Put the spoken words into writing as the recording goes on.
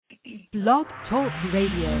Blog Talk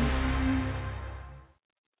Radio.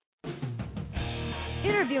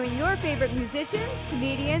 Interviewing your favorite musicians,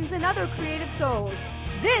 comedians, and other creative souls.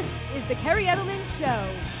 This is the Kerri Edelman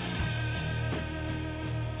Show.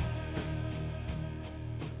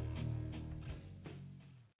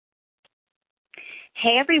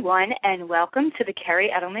 Hey everyone, and welcome to the Kerri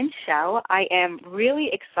Edelman Show. I am really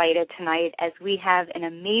excited tonight as we have an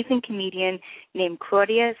amazing comedian named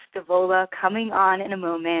Claudia Stavola coming on in a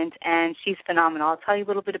moment, and she's phenomenal. I'll tell you a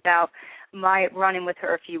little bit about my run-in with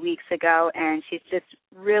her a few weeks ago, and she's just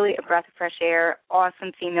really a breath of fresh air,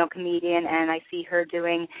 awesome female comedian, and I see her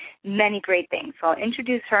doing many great things. So I'll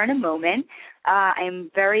introduce her in a moment. I'm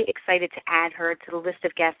very excited to add her to the list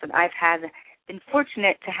of guests that I've been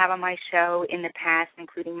fortunate to have on my show in the past,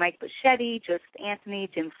 including Mike Buschetti, Joseph Anthony,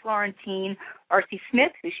 Jim Florentine, R.C.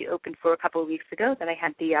 Smith, who she opened for a couple of weeks ago that I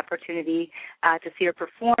had the opportunity to see her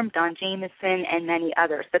perform, Don Jameson, and many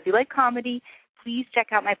others. So if you like comedy, please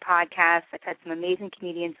check out my podcast. I've had some amazing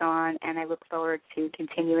comedians on, and I look forward to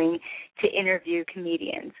continuing to interview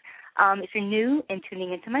comedians. If you're new and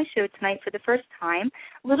tuning into my show tonight for the first time,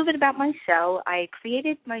 a little bit about my show. I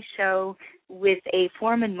created my show with a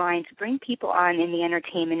form in mind to bring people on in the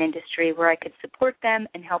entertainment industry where I could support them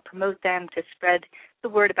and help promote them to spread the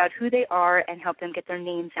word about who they are and help them get their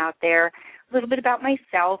names out there. A little bit about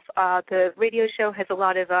myself. The radio show has a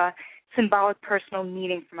lot of symbolic personal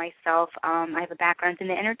meaning for myself. I have a background in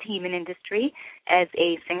the entertainment industry as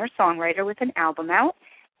a singer-songwriter with an album out.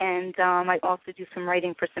 And I also do some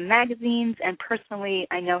writing for some magazines, and personally,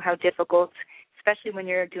 I know how difficult, especially when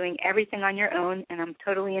you're doing everything on your own, and I'm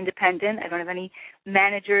totally independent. I don't have any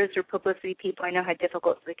managers or publicity people. I know how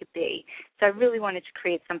difficult it could be. So I really wanted to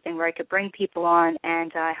create something where I could bring people on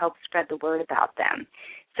and help spread the word about them.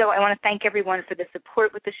 So I want to thank everyone for the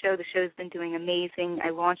support with the show. The show's been doing amazing.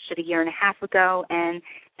 I launched it a year and a half ago, and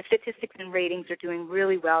the statistics and ratings are doing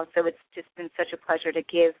really well, so it's just been such a pleasure to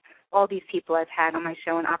give all these people I've had on my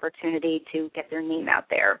show an opportunity to get their name out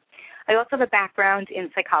there. I also have a background in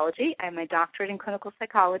psychology. I have my doctorate in clinical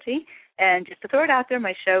psychology, and just to throw it out there,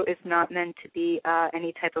 my show is not meant to be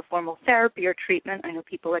any type of formal therapy or treatment. I know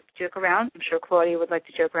people like to joke around. I'm sure Claudia would like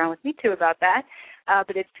to joke around with me, too, about that,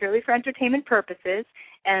 but it's purely for entertainment purposes,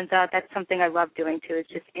 and that's something I love doing, too, is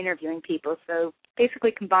just interviewing people. So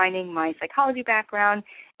basically combining my psychology background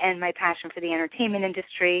and my passion for the entertainment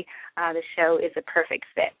industry, the show is a perfect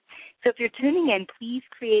fit. So if you're tuning in, please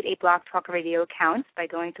create a Blog Talk Radio account by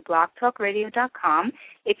going to blogtalkradio.com.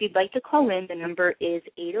 If you'd like to call in, the number is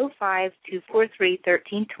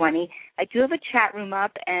 805-243-1320. I do have a chat room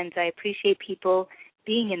up, and I appreciate people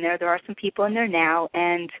being in there. There are some people in there now,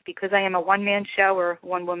 and because I am a one-man show or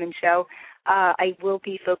one-woman show, I will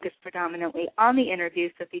be focused predominantly on the interview.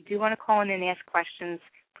 So if you do want to call in and ask questions,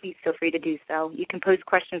 please feel free to do so. You can pose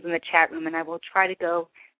questions in the chat room, and I will try to go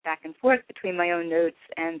back and forth between my own notes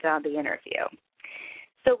and the interview.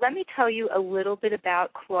 So let me tell you a little bit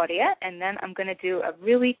about Claudia, and then I'm going to do a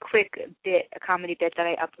really quick bit, a comedy bit that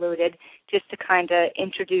I uploaded just to kind of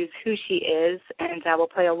introduce who she is, and we'll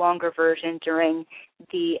play a longer version during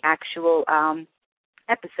the actual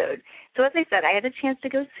episode. So as I said, I had a chance to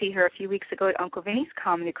go see her a few weeks ago at Uncle Vinny's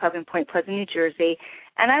Comedy Club in Point Pleasant, New Jersey,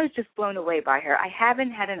 and I was just blown away by her. I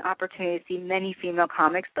haven't had an opportunity to see many female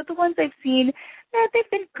comics, but the ones I've seen, they've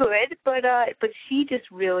been good, but she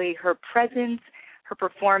just really, her presence, her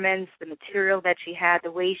performance, the material that she had,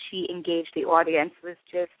 the way she engaged the audience was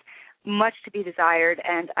just much to be desired,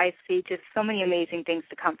 and I see just so many amazing things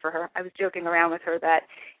to come for her. I was joking around with her that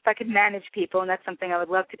if I could manage people, and that's something I would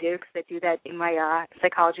love to do because I do that in my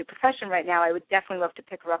psychology profession right now, I would definitely love to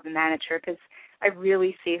pick her up and manage her because I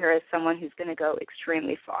really see her as someone who's going to go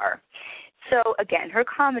extremely far. So, again, her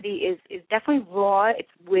comedy is definitely raw. It's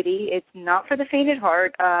witty. It's not for the faint at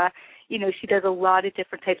heart. She does a lot of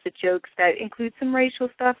different types of jokes that include some racial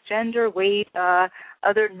stuff, gender, weight,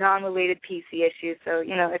 other non-related PC issues. So,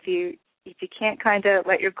 if you can't kind of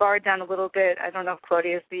let your guard down a little bit, I don't know if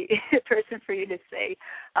Claudia is the person for you to say.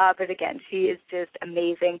 But, again, she is just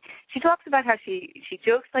amazing. She talks about how she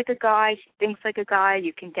jokes like a guy, she thinks like a guy.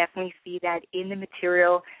 You can definitely see that in the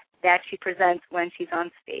material that she presents when she's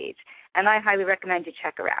on stage. And I highly recommend you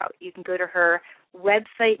check her out. You can go to her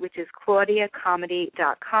website, which is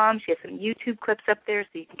claudiacomedy.com. She has some YouTube clips up there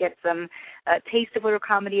so you can get some taste of what her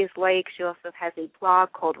comedy is like. She also has a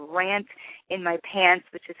blog called Rant in My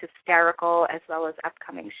Pants, which is hysterical, as well as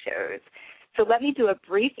upcoming shows. So let me do a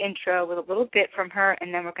brief intro with a little bit from her,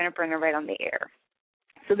 and then we're going to bring her right on the air.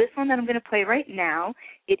 So this one that I'm going to play right now,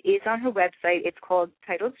 it is on her website. It's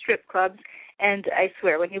titled Strip Clubs, and I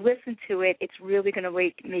swear, when you listen to it, it's really going to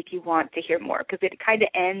make you want to hear more because it kind of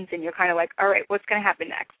ends and you're kind of like, all right, what's going to happen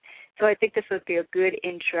next? So I think this would be a good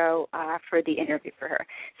intro for the interview for her.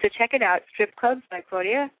 So check it out, Strip Clubs by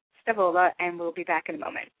Claudia Stavola, and we'll be back in a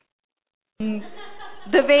moment.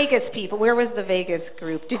 The Vegas people. Where was the Vegas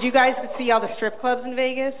group? Did you guys see all the strip clubs in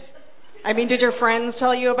Vegas? I mean, did your friends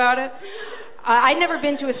tell you about it? I'd never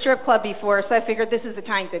been to a strip club before, so I figured this is the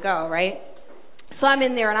time to go, right? So I'm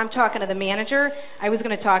in there, and I'm talking to the manager. I was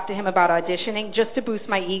going to talk to him about auditioning just to boost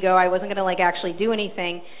my ego. I wasn't going to, actually do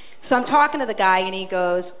anything. So I'm talking to the guy, and he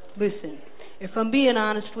goes, listen, if I'm being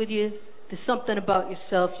honest with you, there's something about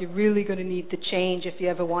yourself you're really going to need to change if you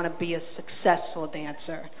ever want to be a successful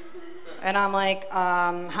dancer. And I'm like,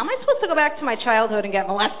 how am I supposed to go back to my childhood and get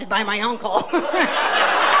molested by my uncle?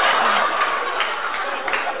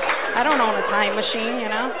 I don't own a time machine, you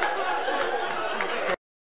know.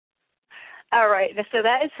 All right, so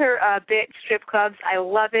that is her bit, Strip Clubs. I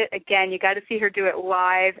love it. Again, you got to see her do it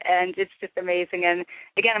live, and it's just amazing. And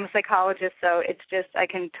again, I'm a psychologist, so it's just I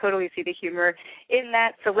can totally see the humor in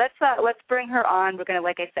that. So let's bring her on. We're going to,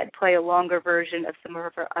 like I said, play a longer version of some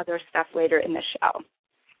of her other stuff later in the show.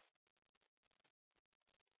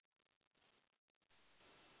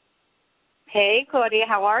 Hey, Claudia,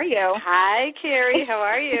 how are you? Hi, Kerri. How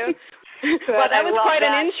are you? Well, that was quite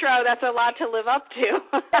an intro. That's a lot to live up to.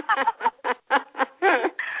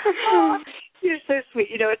 Oh, you're so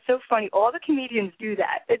sweet. You know, it's so funny. All the comedians do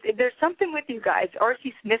that. There's something with you guys.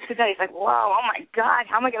 R.C. Smith today is like, wow, oh, my God,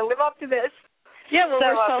 how am I going to live up to this? Yeah, well,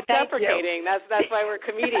 we're self-deprecating. That's why we're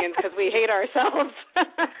comedians, because we hate ourselves.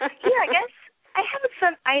 Yeah, I guess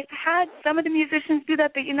I've had some of the musicians do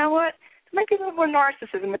that, but you know what? Might be a little more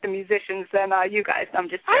narcissism with the musicians than you guys. I'm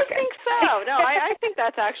just joking. I think so. No, I think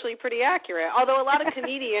that's actually pretty accurate. Although a lot of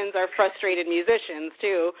comedians are frustrated musicians,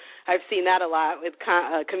 too. I've seen that a lot with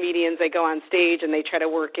comedians. They go on stage and they try to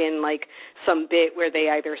work in, some bit where they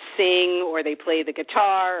either sing or they play the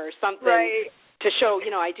guitar or something to show,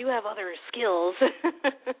 I do have other skills.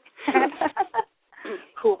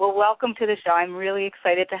 Cool. Well, welcome to the show. I'm really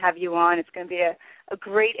excited to have you on. It's going to be a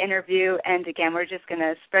great interview. And, again, we're just going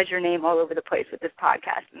to spread your name all over the place with this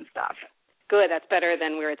podcast and stuff. Good. That's better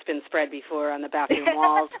than where it's been spread before on the bathroom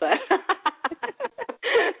walls. But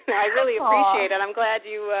I really appreciate it. I'm glad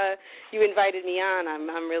you invited me on.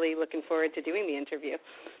 I'm really looking forward to doing the interview.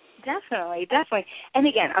 Definitely. And,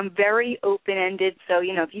 again, I'm very open-ended, so,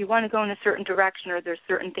 if you want to go in a certain direction or there's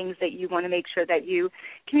certain things that you want to make sure that you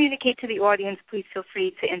communicate to the audience, please feel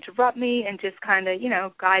free to interrupt me and just kind of,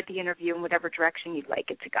 guide the interview in whatever direction you'd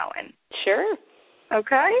like it to go in. Sure.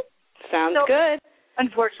 Okay? Sounds good.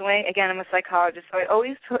 Unfortunately, again, I'm a psychologist, so I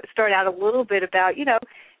always start out a little bit about,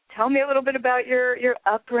 tell me a little bit about your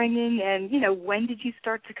upbringing and, when did you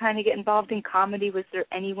start to kind of get involved in comedy? Was there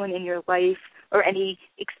anyone in your life or any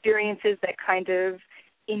experiences that kind of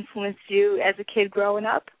influenced you as a kid growing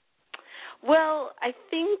up? Well, I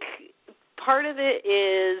think part of it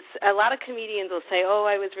is a lot of comedians will say, oh,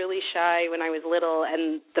 I was really shy when I was little,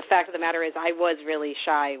 and the fact of the matter is I was really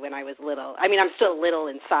shy when I was little. I mean, I'm still little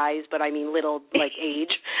in size, but I mean little like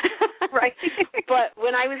age. Right. But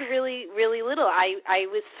when I was really, really little, I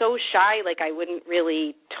was so shy, I wouldn't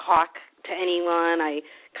really talk to anyone. I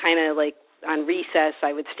kind of on recess,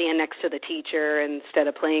 I would stand next to the teacher instead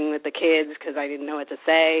of playing with the kids because I didn't know what to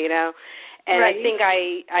say, And right. I think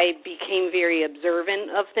I became very observant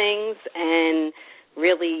of things and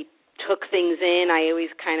really took things in. I always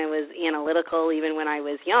kind of was analytical even when I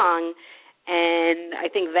was young. And I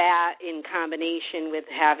think that in combination with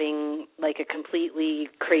having a completely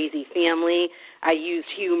crazy family, I used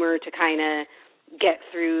humor to kind of get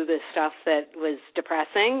through the stuff that was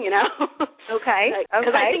depressing, Okay.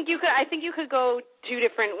 Because I think you could go two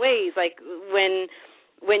different ways.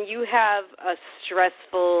 When you have a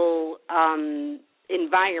stressful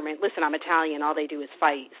environment. Listen, I'm Italian. All they do is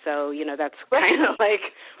fight. So that's kind of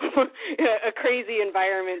a crazy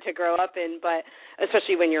environment to grow up in. But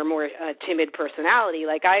especially when you're more a timid personality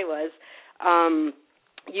like I was.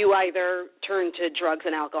 You either turn to drugs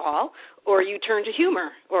and alcohol or you turn to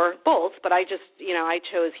humor or both, but I just, I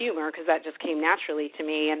chose humor because that just came naturally to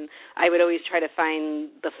me, and I would always try to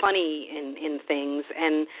find the funny in things.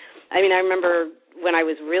 And, I remember when I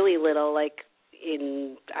was really little,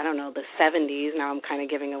 in, the 70s, now I'm kind of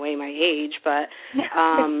giving away my age, but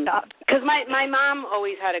because my mom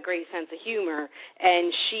always had a great sense of humor,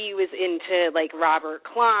 and she was into, Robert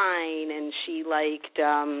Klein, and she liked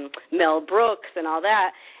Mel Brooks and all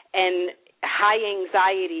that, and High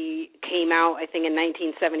Anxiety came out, I think, in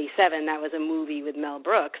 1977. That was a movie with Mel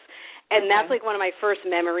Brooks. And that's one of my first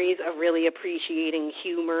memories of really appreciating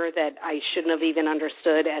humor that I shouldn't have even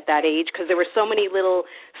understood at that age, because there were so many little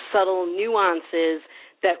subtle nuances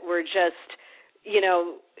that were just,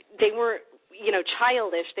 they weren't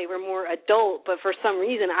childish. They were more adult, but for some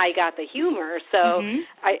reason I got the humor. So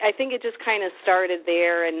I think it just kind of started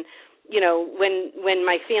there. And when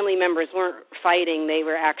my family members weren't fighting, they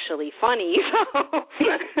were actually funny.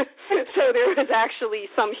 So there was actually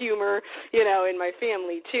some humor, in my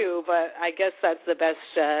family too. But I guess that's the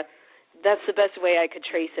best way I could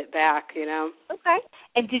trace it back. Okay.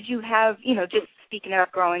 And did you have, just speaking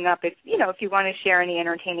about growing up, if you want to share any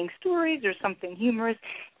entertaining stories or something humorous,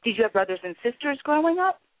 did you have brothers and sisters growing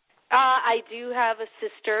up? I do have a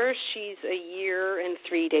sister. She's a year and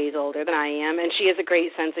 3 days older than I am, and she has a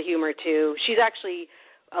great sense of humor, too. She's actually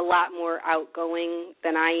a lot more outgoing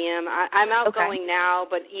than I am. I'm outgoing now,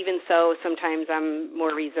 but even so, sometimes I'm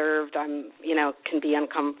more reserved. I'm, can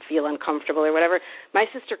feel uncomfortable or whatever. My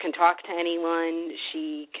sister can talk to anyone.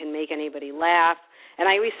 She can make anybody laugh. And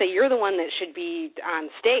I always say, you're the one that should be on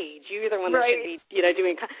stage. You're the one that should be,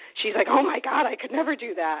 doing. She's like, oh, my God, I could never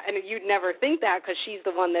do that. And you'd never think that because she's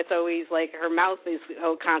the one that's always like, her mouth is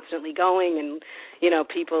constantly going and,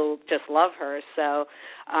 people just love her. So,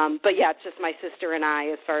 but, yeah, it's just my sister and I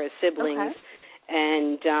as far as siblings. Okay.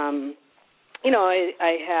 And,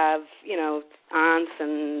 I have, aunts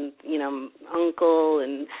and, uncle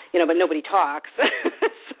and, but nobody talks.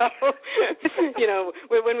 So,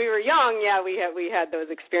 when we were young, we had those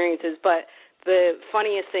experiences. But the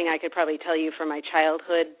funniest thing I could probably tell you from my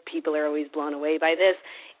childhood, people are always blown away by this,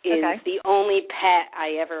 is the only pet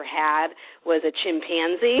I ever had was a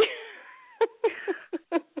chimpanzee.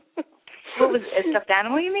 What was a stuffed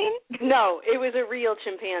animal, you mean? No, it was a real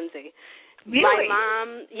chimpanzee. Really?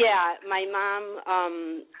 My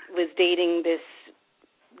mom was dating this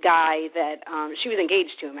guy that she was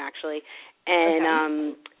engaged to him actually,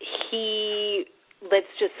 and he, let's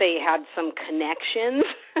just say, had some connections.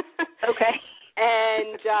 Okay.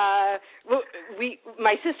 And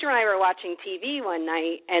my sister and I were watching TV one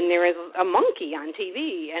night, and there was a monkey on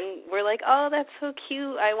TV, and we're like, oh, that's so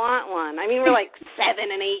cute, I want one. I mean, we're like 7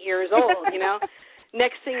 and 8 years old,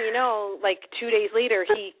 Next thing you know, like 2 days later,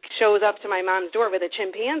 he shows up to my mom's door with a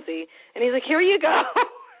chimpanzee, and he's like, here you go.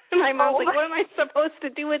 And my mom's like, what am I supposed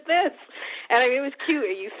to do with this? And I mean, it was cute.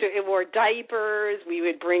 It wore diapers. We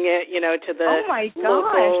would bring it, to the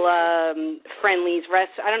local Friendly's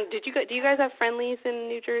restaurant. Do you guys have Friendly's in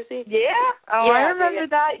New Jersey? Yeah. Oh, yeah, I remember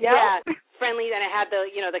that. Yep. Yeah. Friendly's, and it had the,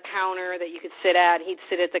 the counter that you could sit at. He'd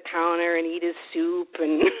sit at the counter and eat his soup,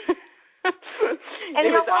 and and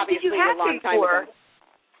it was obviously a long time ago.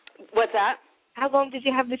 What's that? How long did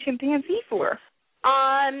you have the chimpanzee for?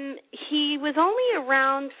 He was only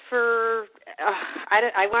around for,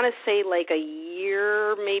 I want to say like a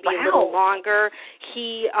year, maybe a little longer.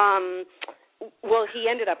 He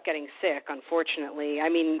ended up getting sick, unfortunately. I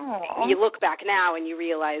mean, you look back now and you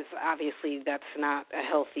realize, obviously, that's not a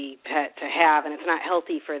healthy pet to have, and it's not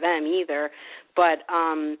healthy for them either. But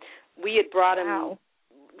we had brought him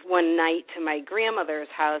one night to my grandmother's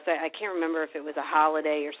house. I can't remember if it was a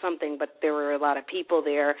holiday or something, but there were a lot of people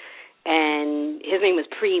there, and his name was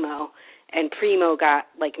Primo, and Primo got,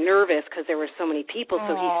 like, nervous because there were so many people,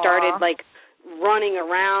 so he started, like, running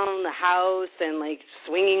around the house and, like,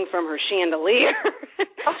 swinging from her chandelier.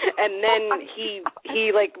 And then he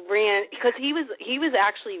like, ran, because he was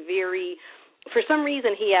actually very, for some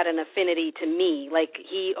reason he had an affinity to me. Like,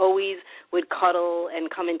 he always would cuddle and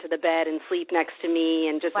come into the bed and sleep next to me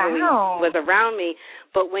and just always was around me.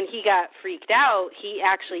 But when he got freaked out, he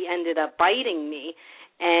actually ended up biting me,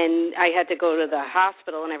 and I had to go to the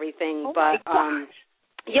hospital and everything.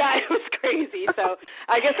 Yeah, it was crazy. So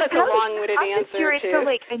I guess that's a long-winded answer. Curious, so,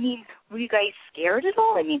 like, I mean, were you guys scared at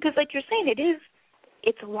all? I mean, because, like you're saying,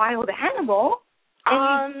 it's a wild animal.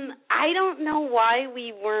 I don't know why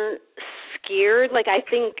we weren't scared. Like, I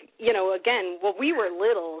think, again, we were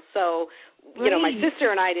little, so, my sister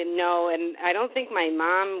and I didn't know, and I don't think my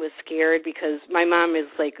mom was scared because my mom lives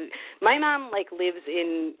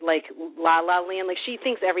in, like, La La Land. Like, she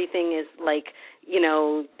thinks everything is, like,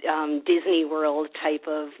 Disney World type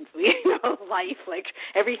of, life. Like,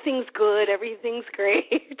 everything's good, everything's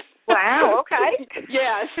great. Wow, okay.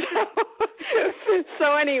 Yeah.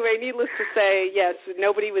 So anyway, needless to say, yes,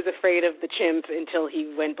 nobody was afraid of the chimp until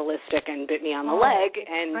he went ballistic and bit me on the leg,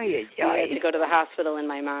 and we had to go to the hospital in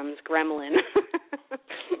my mom's gremlin.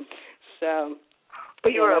 So.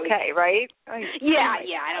 But you were okay, right? Yeah.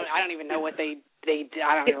 I don't even know what they did.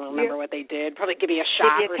 I don't even remember what they did. Probably give me a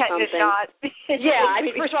shot or something. Shot. Yeah, I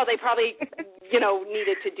mean, first of all, they probably,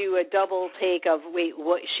 needed to do a double take of, wait,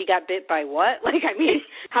 what? She got bit by what? Like, I mean,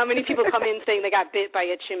 how many people come in saying they got bit by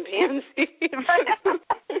a chimpanzee?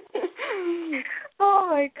 Oh,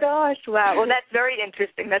 my gosh. Wow. Well, that's very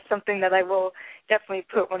interesting. That's something that I will definitely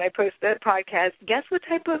put when I post the podcast, guess what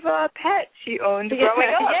type of pet she owned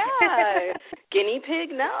growing up. Yeah. Guinea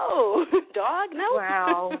pig? No. Dog? No.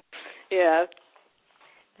 Wow. Yeah.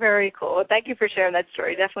 Very cool. Thank you for sharing that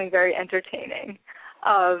story. Definitely very entertaining.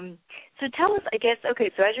 So tell us, I guess,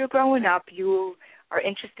 okay, so as you're growing up, you are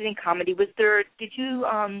interested in comedy.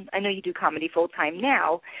 I know you do comedy full-time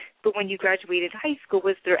now, but when you graduated high school,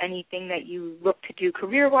 was there anything that you looked to do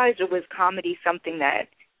career-wise, or was comedy something that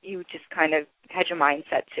you just kind of had your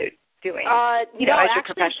mindset to doing? No,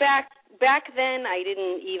 actually, back then I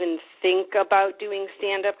didn't even think about doing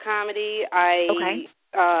stand-up comedy.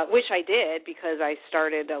 Wish I did, because I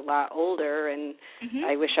started a lot older, and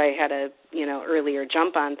I wish I had a earlier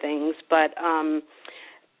jump on things. But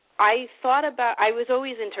I was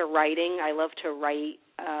always into writing. I love to write,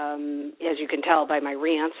 as you can tell by my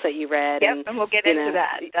rants that you read. Yep, and we'll get into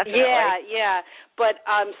that. Definitely. Yeah. But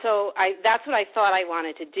so that's what I thought I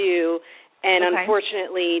wanted to do. And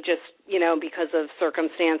unfortunately, just, because of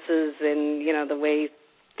circumstances and, the way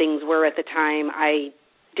things were at the time, I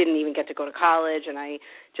didn't even get to go to college, and I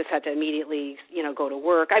just had to immediately, go to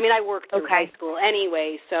work. I mean, I worked through high school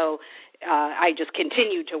anyway, so I just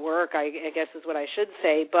continued to work, I guess is what I should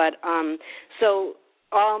say. But so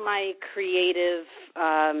all my creative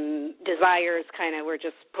desires kind of were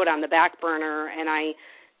just put on the back burner, and I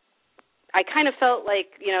kind of felt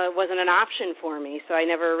like, it wasn't an option for me, so I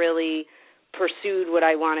never really pursued what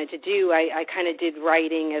I wanted to do. I kind of did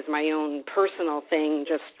writing as my own personal thing,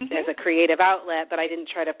 just as a creative outlet, but I didn't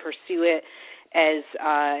try to pursue it as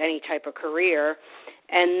any type of career.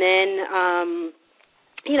 And then,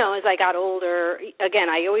 as I got older, again,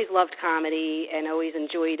 I always loved comedy and always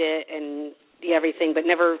enjoyed it and everything, but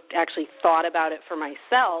never actually thought about it for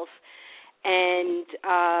myself. And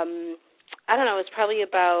I don't know, it was probably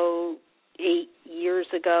about 8 years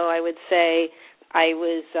ago, I would say. I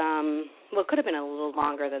was, it could have been a little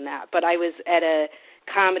longer than that, but I was at a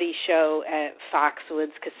comedy show at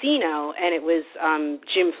Foxwoods Casino, and it was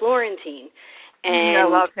Jim Florentine. And I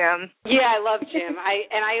love him. Yeah, I love Jim.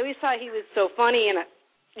 I always thought he was so funny, and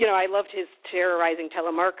I loved his terrorizing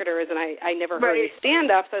telemarketers, and I never heard his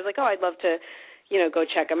stand-up, so I was like, I'd love to, go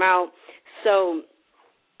check him out. So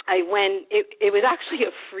I went. It was actually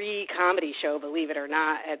a free comedy show, believe it or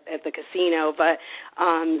not, at the casino. But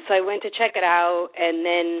so I went to check it out, and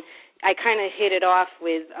then I kind of hit it off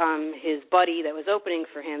with his buddy that was opening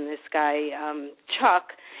for him, this guy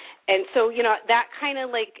Chuck. And so, that kind of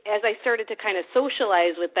like, as I started to kind of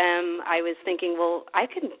socialize with them, I was thinking, well, I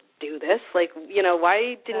can do this. Like,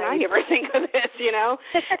 why didn't I ever think of this,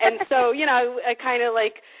 And so, I kind of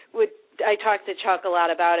like I talked to Chuck a lot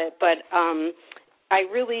about it, but I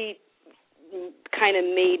really kind of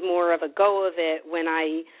made more of a go of it when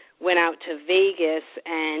I went out to Vegas,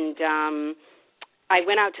 and I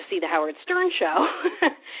went out to see the Howard Stern show.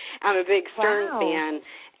 I'm a big Stern fan.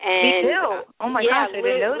 And, me too. Oh, my gosh, I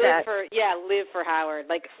didn't know that. Live for Howard.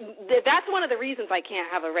 Like, that's one of the reasons I can't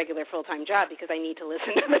have a regular full-time job, because I need to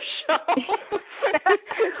listen to the show.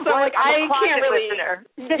 So, like, I can't really. Listener.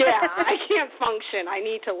 Yeah, I can't function. I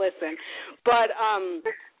need to listen. But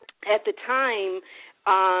at the time,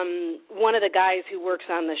 one of the guys who works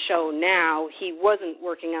on the show now, he wasn't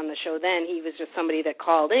working on the show then. He was just somebody that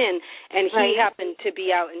called in, and he happened to be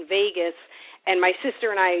out in Vegas, and my sister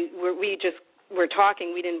and I, we just were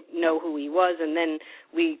talking. We didn't know who he was, and then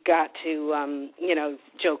we got to,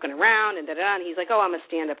 joking around, and and he's like, I'm a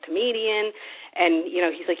stand-up comedian, and,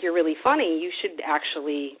 he's like, you're really funny. You should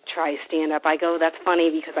actually try stand-up. I go, that's funny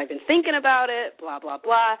because I've been thinking about it, blah, blah,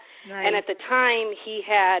 blah. Nice. And at the time, he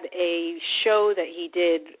had a show that he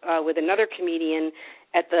did with another comedian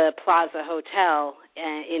at the Plaza Hotel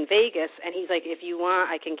in Vegas, and he's like, if you want,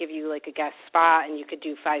 I can give you, like, a guest spot, and you could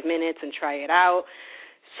do 5 minutes and try it out.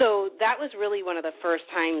 So that was really one of the first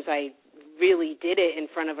times I really did it in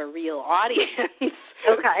front of a real audience.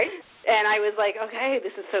 Okay. And I was like, okay,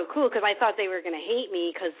 this is so cool, because I thought they were going to hate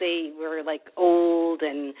me because they were, like, old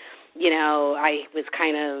and, I was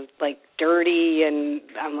kind of, like, dirty, and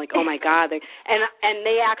I'm like, oh, my God. And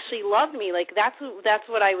they actually loved me. Like, that's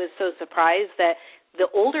what I was so surprised, that the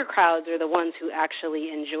older crowds are the ones who actually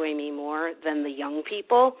enjoy me more than the young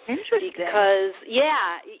people. Interesting. Because,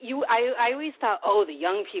 I always thought, the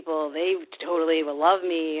young people, they totally will love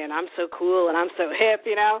me, and I'm so cool, and I'm so hip,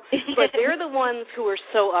 But they're the ones who are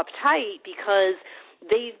so uptight because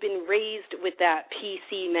they've been raised with that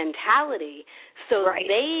PC mentality. So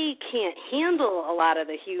they can't handle a lot of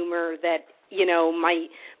the humor that, might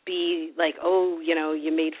be like,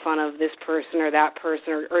 you made fun of this person or that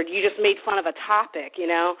person, or you just made fun of a topic,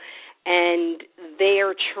 and they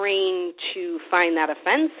are trained to find that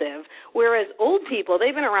offensive, whereas old people,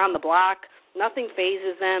 they've been around the block, Nothing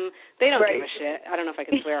phases them. They don't give a shit. I don't know if I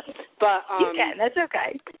can swear. But you can. That's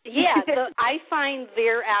okay. Yeah, I find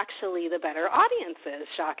they're actually the better audiences,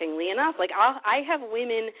 shockingly enough. Like, I have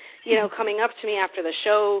women, coming up to me after the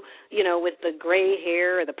show, with the gray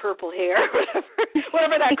hair or the purple hair,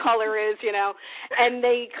 whatever that color is, and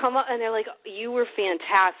they come up and they're like, you were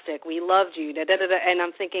fantastic. We loved you. Da, da, da, da. And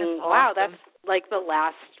I'm thinking, that's wow, awesome. that's like the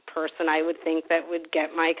last person I would think that would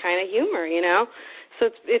get my kind of humor, So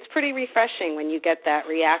it's pretty refreshing when you get that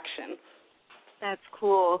reaction. That's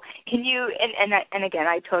cool. Can you, and again,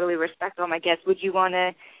 I totally respect all my guests. Would you want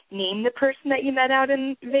to name the person that you met out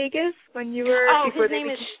in Vegas when you were? Oh, his name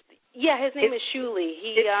is Shuli.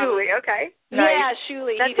 It's Shuli, okay. Yeah, nice.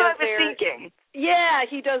 Shuli. That's what I was thinking. Yeah,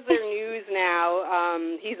 he does their news now.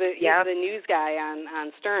 He's the news guy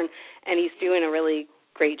on Stern, and he's doing a really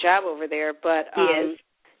great job over there. But he is.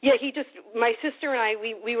 Yeah, my sister and I,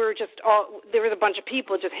 we were just there was a bunch of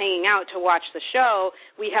people just hanging out to watch the show.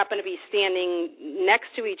 We happened to be standing next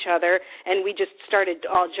to each other, and we just started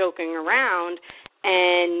all joking around,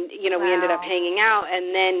 and, we ended up hanging out, and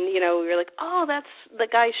then, we were like, oh, that's the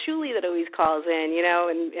guy Shuli that always calls in,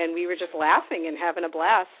 and we were just laughing and having a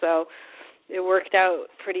blast, so it worked out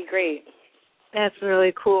pretty great. That's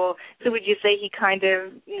really cool. So would you say he kind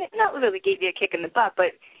of, not really gave you a kick in the butt,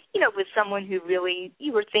 but was someone who really,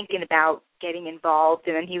 you were thinking about getting involved,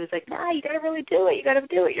 and then he was like, nah, you got to really do it. You got to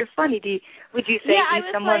do it. You're funny. Would you say he's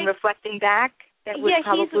someone reflecting back that would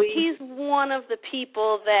probably... he's one of the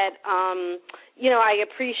people that, I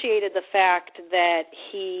appreciated the fact that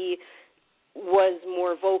he was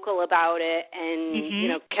more vocal about it and,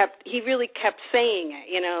 he really kept saying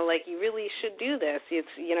it, like, you really should do this. It's,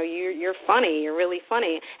 you're funny. You're really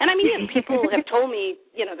funny. And, I mean, people have told me,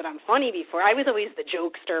 that I'm funny before. I was always the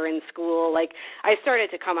jokester in school. Like, I started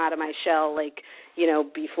to come out of my shell, like,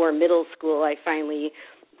 before middle school. I finally,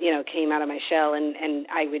 came out of my shell, and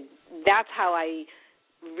that's how I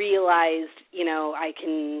realized, I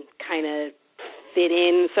can kind of fit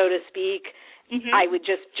in, so to speak. I would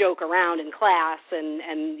just joke around in class,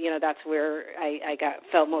 and that's where I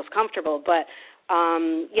felt most comfortable. But,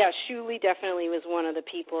 Shuli definitely was one of the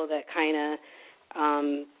people that kind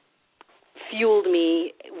of fueled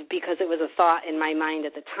me because it was a thought in my mind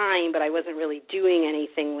at the time, but I wasn't really doing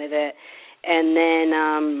anything with it. And then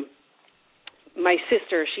my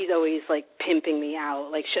sister, she's always, like, pimping me out,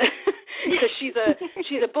 like, because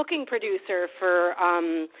she's a booking producer for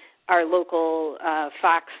our local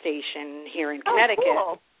Fox station here in Connecticut.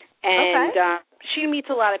 Oh, cool. And she meets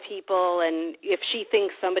a lot of people, and if she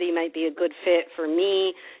thinks somebody might be a good fit for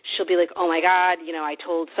me, she'll be like, oh, my God, I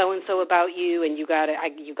told so-and-so about you, and you got to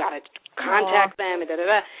contact them, and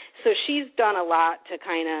da-da-da. So she's done a lot to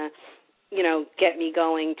kind of, get me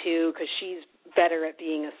going, too, because she's better at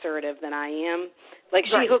being assertive than I am. Like,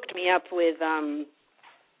 she hooked me up with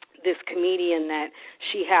this comedian that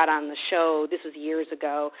she had on the show. This was years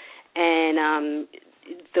ago. And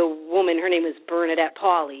the woman, her name is Bernadette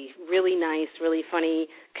Pauley, really nice, really funny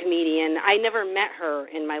comedian. I never met her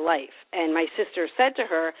in my life. And my sister said to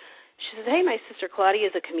her, she says, hey, my sister Claudia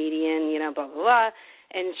is a comedian, blah, blah, blah.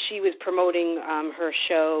 And she was promoting her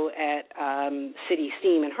show at City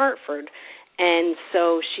Steam in Hartford. And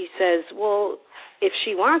so she says, well, if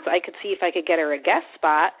she wants, I could see if I could get her a guest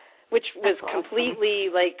spot, which was completely,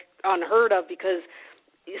 like, unheard of because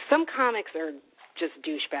some comics are just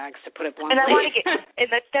douchebags, to put it bluntly. And I want to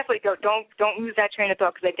and let's definitely go. Don't lose that train of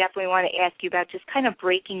thought because I definitely want to ask you about just kind of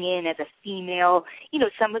breaking in as a female.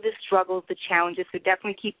 Some of the struggles, the challenges. So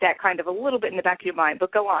definitely keep that kind of a little bit in the back of your mind.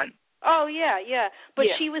 But go on. Oh yeah. But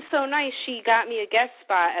she was so nice. She got me a guest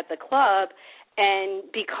spot at the club, and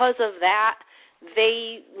because of that,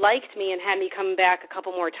 they liked me and had me come back a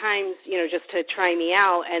couple more times, just to try me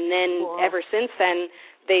out. And then ever since then,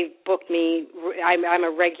 they booked me. I'm a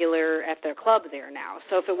regular at their club there now.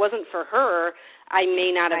 So if it wasn't for her, I may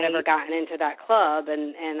not have ever gotten into that club.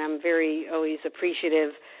 And I'm very always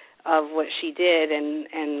appreciative of what she did.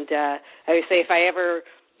 And I would say if I ever,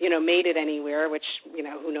 made it anywhere, which,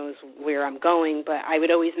 who knows where I'm going, but I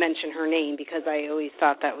would always mention her name because I always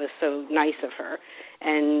thought that was so nice of her.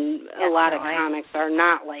 And a lot of comics are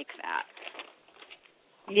not like that.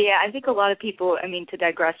 Yeah, I think a lot of people, to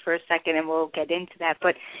digress for a second, and we'll get into that,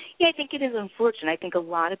 but, yeah, I think it is unfortunate. I think a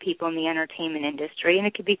lot of people in the entertainment industry, and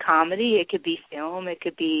it could be comedy, it could be film, it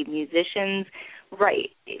could be musicians,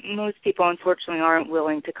 most people, unfortunately, aren't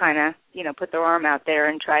willing to kind of, put their arm out there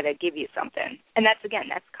and try to give you something. And that's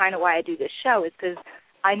kind of why I do this show, is because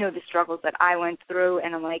I know the struggles that I went through,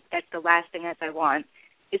 and I'm like, that's the last thing that I want,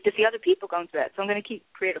 is to see other people going through that. So I'm going to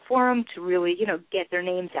create a forum to really, get their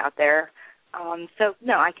names out there. So,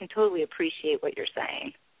 no, I can totally appreciate what you're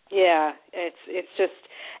saying. Yeah, it's just,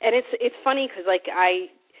 and it's funny because like I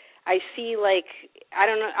see like I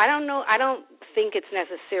don't think it's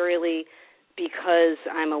necessarily because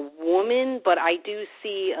I'm a woman, but I do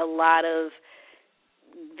see a lot of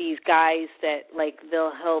these guys that like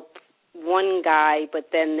they'll help one guy, but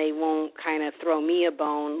then they won't kind of throw me a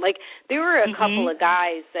bone. Like there were a couple of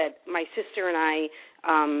guys that my sister and I,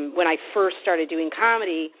 when I first started doing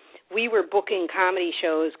comedy, we were booking comedy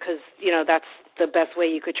shows because, you know, that's the best way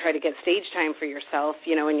you could try to get stage time for yourself,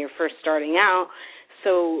 you know, when you're first starting out.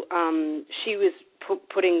 So she was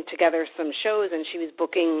putting together some shows, and she was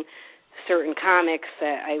booking certain comics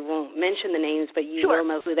that I won't mention the names, but you will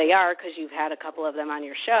know who they are because you've had a couple of them on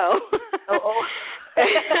your show. Okay.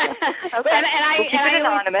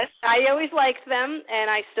 I always liked them, and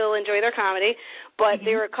I still enjoy their comedy. But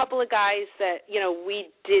there were a couple of guys that, you know, we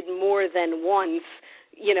did more than once,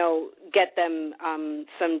 you know, get them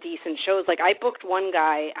some decent shows. Like I booked one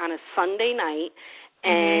guy on a Sunday night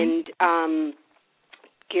and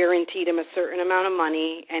guaranteed him a certain amount of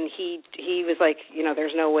money, and he was like, you know,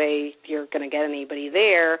 there's no way you're going to get anybody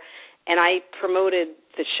there. And I promoted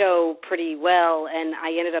the show pretty well, and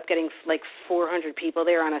I ended up getting like 400 people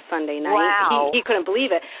there on a Sunday night. Wow. He couldn't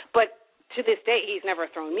believe it. But to this day, he's never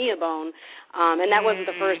thrown me a bone. And that wasn't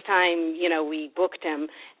the first time, you know, we booked him.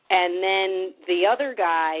 And then the other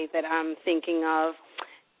guy that I'm thinking of,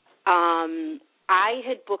 I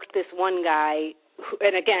had booked this one guy,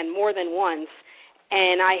 and again, more than once,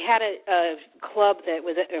 and I had a club that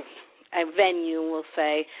was a venue, we'll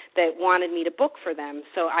say, that wanted me to book for them.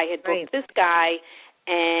 So I had booked this guy,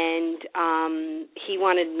 and he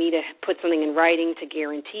wanted me to put something in writing to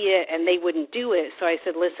guarantee it, and they wouldn't do it. So I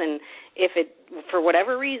said, listen, if it, for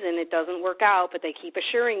whatever reason, it doesn't work out, but they keep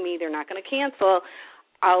assuring me they're not going to cancel,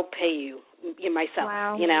 I'll pay you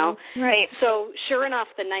myself, you know. Right. So sure enough,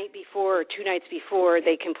 the night before or 2 nights before,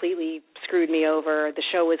 they completely screwed me over. The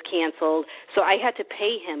show was canceled. So I had to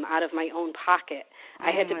pay him out of my own pocket. I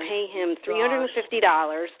had to pay him $350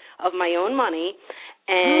 of my own money.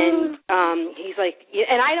 And he's like,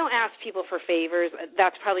 and I don't ask people for favors.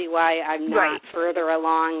 That's probably why I'm not further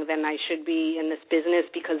along than I should be in this business,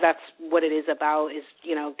 because that's what it is about, is,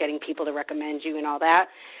 you know, getting people to recommend you and all that.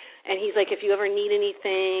 And he's like, if you ever need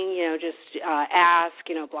anything, you know, just ask,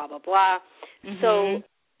 you know, blah, blah, blah. So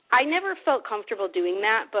I never felt comfortable doing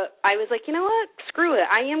that, but I was like, you know what, screw it.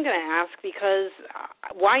 I am going to ask because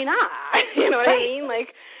why not? You know what I mean?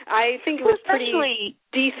 Like, I think it was pretty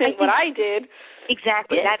decent what I did.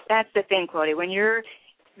 Exactly. Yeah. That's the thing, Claudia. When you're,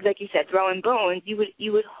 like you said, throwing bones, you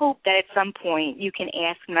would hope that at some point you can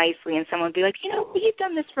ask nicely and someone would be like, you know, you've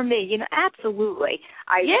done this for me. You know, absolutely.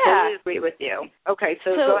 I totally agree with you. Okay,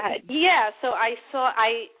 so go ahead. Yeah, so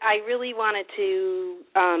I really wanted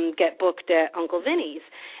to get booked at Uncle Vinny's.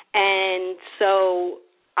 And so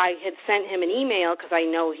I had sent him an email because I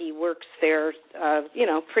know he works there, you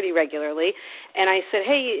know, pretty regularly. And I said,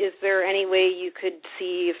 hey, is there any way you could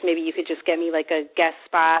see if maybe you could just get me like a guest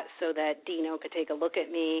spot so that Dino could take a look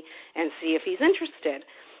at me and see if he's interested?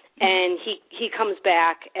 And he comes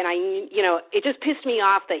back, and you know, it just pissed me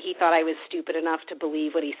off that he thought I was stupid enough to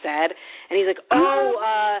believe what he said. And he's like,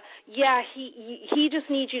 yeah, he just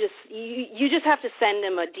needs you to, you just have to send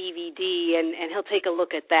him a DVD, and he'll take a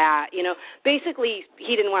look at that. You know, basically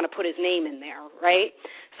he didn't want to put his name in there, right?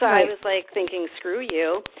 So I was like thinking, screw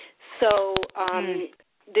you. So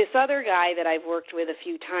this other guy that I've worked with a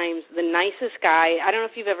few times, the nicest guy, I don't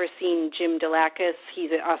know if you've ever seen Jim Delacus.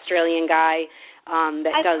 He's an Australian guy.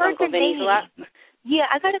 That does Uncle Vinny's a lot. Yeah,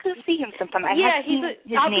 I gotta go see him sometime. I'll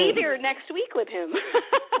be there next week with him.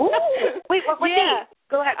 Ooh, wait, what date?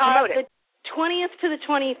 Go ahead, promote it. The 20th to the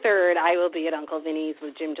 23rd, I will be at Uncle Vinny's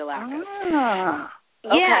with Jim Delacus.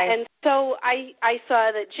 Okay. Yeah, and so I saw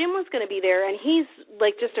that Jim was going to be there, and he's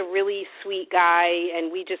like just a really sweet guy,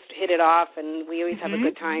 and we just hit it off, and we always have a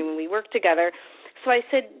good time when we work together. So I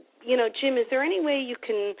said, you know, Jim, is there any way you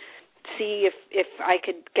can see if I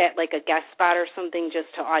could get like a guest spot or something just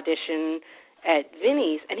to audition at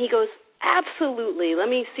Vinny's? And he goes, absolutely. Let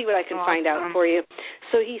me see what I can find out for you.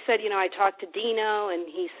 So he said, you know, I talked to Dino, and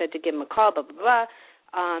he said to give him a call, blah, blah, blah.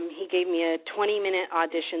 He gave me a 20-minute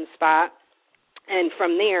audition spot, and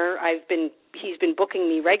from there he's been booking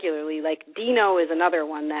me regularly. Like Dino is another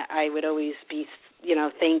one that I would always be, you know,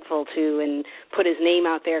 thankful to and put his name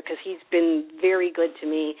out there because he's been very good to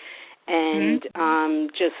me and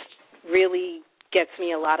just really gets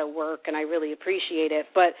me a lot of work, and I really appreciate it.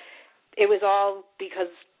 But it was all because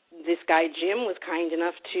this guy Jim was kind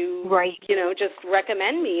enough to, you know, just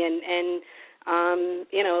recommend me, and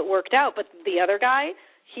you know, it worked out. But the other guy,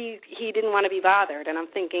 he didn't want to be bothered. And I'm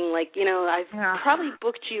thinking, like, you know, I've probably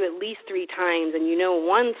booked you at least 3 times, and, you know,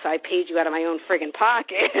 once I paid you out of my own friggin'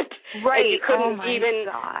 pocket. Right. And you couldn't even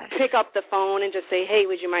pick up the phone and just say, hey,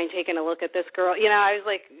 would you mind taking a look at this girl? You know, I was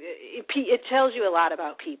like, it tells you a lot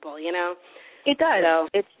about people, you know. It does. So,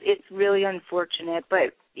 it's really unfortunate,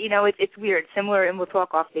 but, you know, it's weird. Similar, and we'll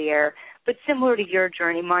talk off the air, but similar to your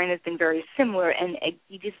journey, mine has been very similar. And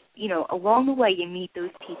you just, you know, along the way you meet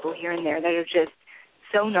those people here and there that are just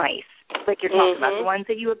so nice, like you're talking about, the ones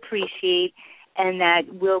that you appreciate and that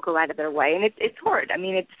will go out of their way. And it's hard. I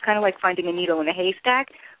mean, it's kind of like finding a needle in a haystack,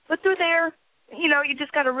 but they're there. You know, you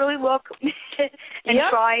just got to really look and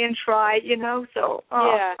try, you know. So,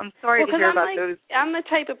 I'm sorry to hear about those. I'm the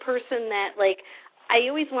type of person that, like, I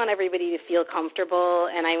always want everybody to feel comfortable,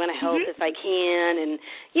 and I want to help if I can. And,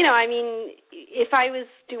 you know, I mean, if I was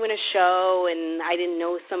doing a show and I didn't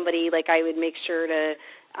know somebody, like, I would make sure to,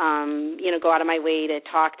 you know, go out of my way to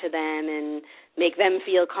talk to them and make them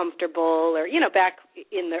feel comfortable. Or, you know, back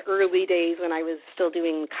in the early days when I was still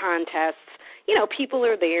doing contests, you know, people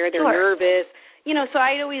are there, they're nervous. You know, so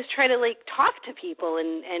I'd always try to, like, talk to people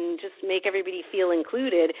and just make everybody feel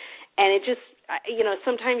included. And it just, you know,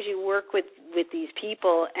 sometimes you work with these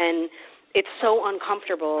people and it's so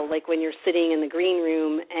uncomfortable, like when you're sitting in the green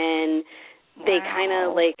room and they kind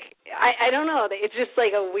of, like, I don't know, it's just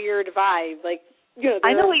like a weird vibe. Like, you know,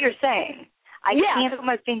 I know what you're saying. I can't put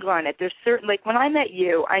my finger on it. There's certain, like, when I met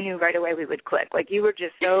you, I knew right away we would click. Like, you were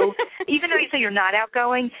just so, even though you say you're not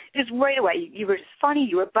outgoing, just right away, you were just funny,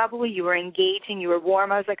 you were bubbly, you were engaging, you were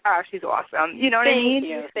warm. I was like, oh, she's awesome. You know what I mean?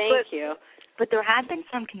 Thank you. But there have been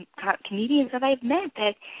some comedians that I've met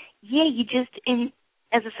that, you just,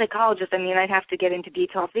 as a psychologist, I mean, I'd have to get into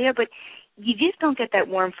details there, but you just don't get that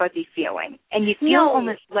warm, fuzzy feeling. And you feel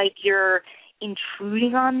almost like you're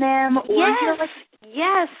intruding on them, or you're like,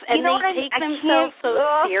 and they take themselves so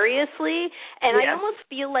seriously, and I almost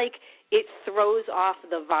feel like it throws off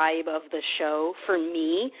the vibe of the show for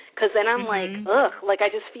me, because then I'm like, like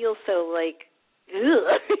I just feel so like, you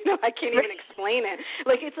know, I can't even explain it.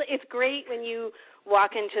 Like it's great when you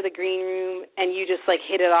walk into the green room and you just like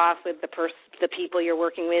hit it off with the people you're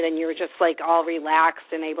working with, and you're just like all relaxed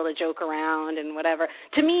and able to joke around and whatever.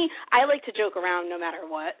 To me, I like to joke around no matter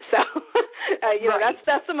what. So you know,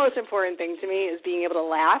 that's the most important thing to me, is being able to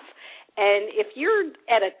laugh. And if you're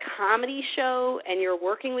at a comedy show and you're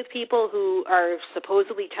working with people who are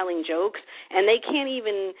supposedly telling jokes and they can't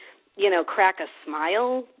even, you know, crack a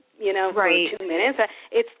smile, you know, for 2 minutes,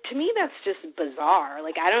 it's, to me, that's just bizarre.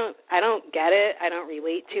 Like, I don't get it. I don't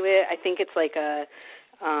relate to it. I think it's like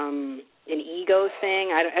an ego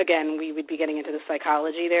thing. Again, we would be getting into the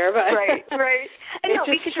psychology there, but right. I know,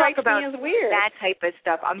 we could talk about that type of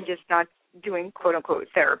stuff. I'm just not doing quote unquote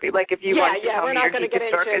therapy. Like, if you want to tell we're not going to get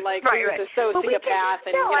into like who's a sociopath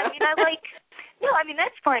and I mean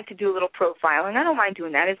that's fine to do a little profiling. I don't mind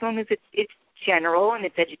doing that as long as it's general and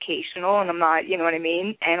it's educational and I'm not, you know what I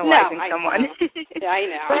mean, analyzing someone. I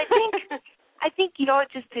know. But I think, you know,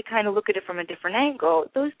 just to kind of look at it from a different angle,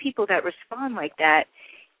 those people that respond like that,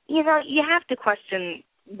 you know, you have to question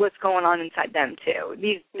what's going on inside them too.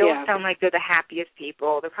 These don't sound like they're the happiest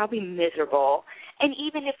people. They're probably miserable. And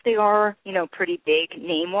even if they are, you know, pretty big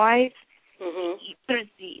name-wise,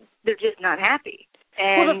 they're just not happy.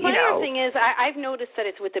 And, well, the funnier thing is I've noticed that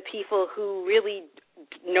it's with the people who really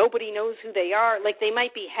nobody knows who they are. Like, they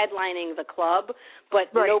might be headlining the club,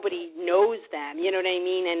 but nobody knows them. You know what I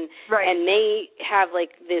mean? And they have,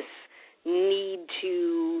 like, this need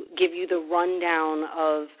to give you the rundown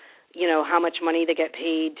of, you know, how much money they get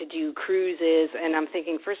paid to do cruises. And I'm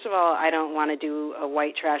thinking, first of all, I don't want to do a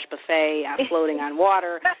white trash buffet floating on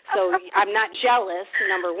water, so I'm not jealous,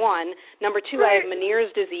 number one. Number two, I have Meniere's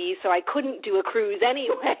disease, so I couldn't do a cruise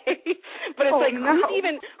anyway. But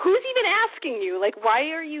it's who's even asking you? Like, why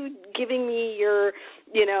are you giving me your,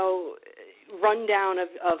 you know, rundown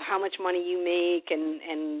of how much money you make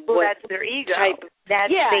and what that's their ego.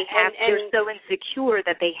 They're so insecure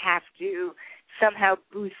that they have to somehow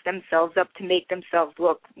boost themselves up to make themselves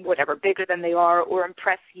look whatever bigger than they are or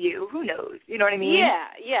impress you. Who knows? You know what I mean?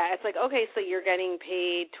 Yeah. It's like, okay, so you're getting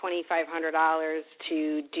paid $2,500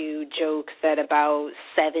 to do jokes that about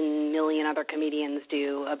 7 million other comedians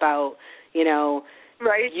do about, you know,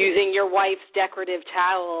 using your wife's decorative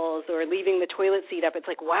towels or leaving the toilet seat up. It's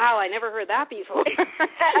like, wow, I never heard that before.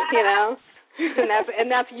 You know,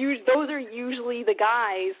 those are usually the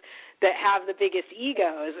guys that have the biggest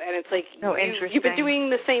egos, and it's like, you've been doing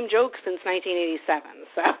the same jokes since 1987,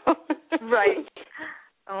 so. Right.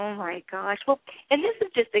 Oh, my gosh. Well, and this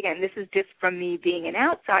is just from me being an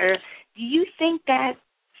outsider. Do you think that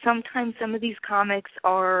sometimes some of these comics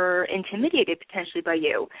are intimidated potentially by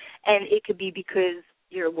you. And it could be because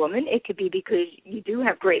you're a woman. It could be because you do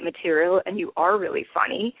have great material and you are really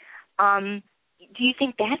funny. Do you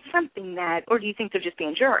think that's something that, or do you think they're just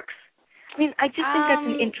being jerks? I mean, I just think that's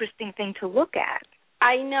an interesting thing to look at.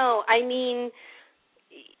 I know. I mean,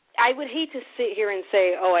 I would hate to sit here and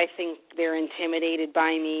say, oh, I think they're intimidated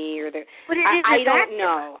by me, or they're. But I don't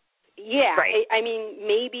know. Yeah, right. I mean,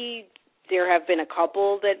 maybe there have been a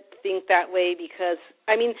couple that think that way because,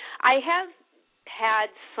 I mean, I have had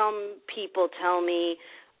some people tell me,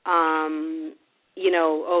 oh,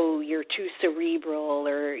 you're too cerebral,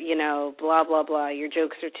 or, blah, blah, blah, your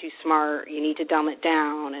jokes are too smart, you need to dumb it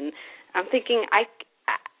down. And I'm thinking, I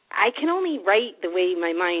can only write the way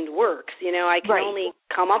my mind works, I can only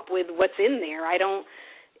come up with what's in there. I don't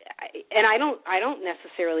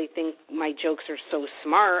necessarily think my jokes are so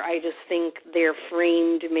smart. I just think they're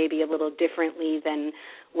framed maybe a little differently than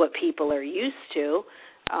what people are used to.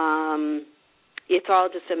 It's all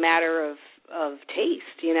just a matter of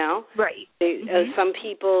taste, Right. Some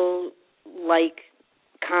people like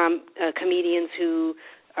comedians who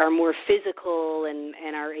are more physical and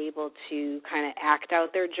are able to kind of act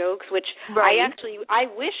out their jokes, which I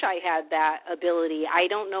wish I had that ability. I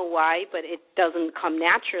don't know why, but it doesn't come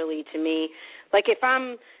naturally to me. Like if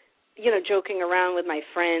I'm, joking around with my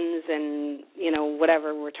friends and,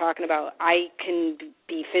 whatever we're talking about, I can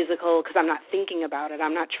be physical because I'm not thinking about it.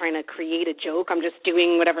 I'm not trying to create a joke. I'm just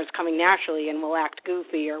doing whatever's coming naturally and will act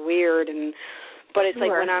goofy or weird. But it's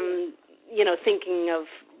like when I'm, thinking of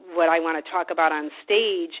what I want to talk about on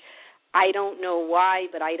stage, I don't know why,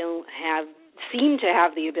 but I don't seem to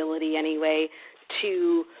have the ability anyway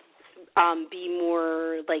to be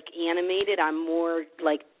more like animated. I'm more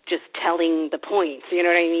like just telling the points, you know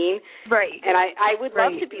what I mean? Right. And I would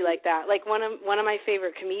love to be like that. Like one of my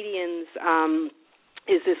favorite comedians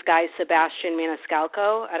is this guy Sebastian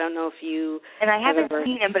Maniscalco. I don't know if you and I haven't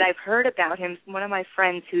seen him, but I've heard about him. One of my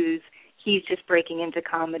friends he's just breaking into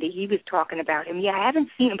comedy. He was talking about him. Yeah, I haven't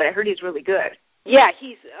seen him, but I heard he's really good. Yeah,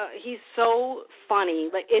 he's so funny.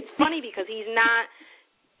 Like it's funny because he's not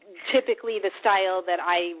typically the style that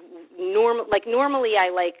I normally I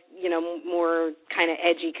like, more kind of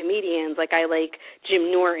edgy comedians. Like I like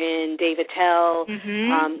Jim Norton, Dave Attell,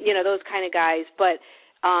 those kind of guys. But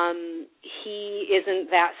he isn't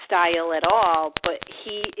that style at all. But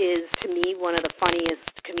he is, to me, one of the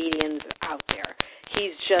funniest comedians out there.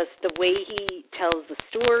 He's just the way he tells the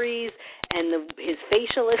stories and his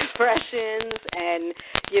facial expressions and,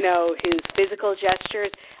 his physical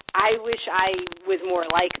gestures. I wish I was more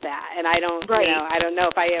like that, and I don't know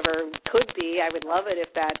if I ever could be. I would love it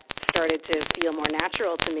if that started to feel more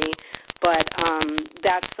natural to me, but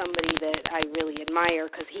that's somebody that I really admire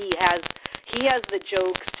because he has the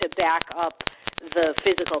jokes to back up the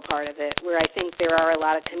physical part of it, where I think there are a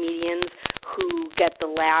lot of comedians who get the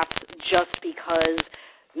laughs just because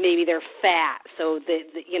maybe they're fat, so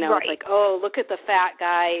it's like, oh, look at the fat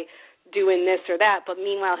guy doing this or that, but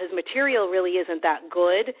meanwhile his material really isn't that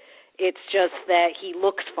good. It's just that he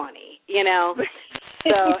looks funny, So,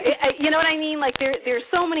 you know what I mean? Like there's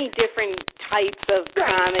so many different types of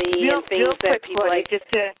comedy and things that people like.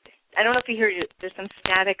 I don't know if you hear there's some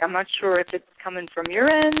static. I'm not sure if it's coming from your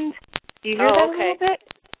end. Do you hear that a little bit?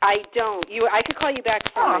 I don't. I could call you back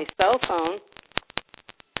from my cell phone.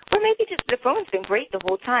 Or maybe just the phone's been great the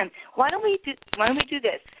whole time. Why don't we do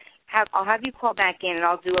this? I'll have you call back in, and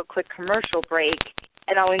I'll do a quick commercial break,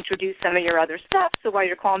 and I'll introduce some of your other stuff. So while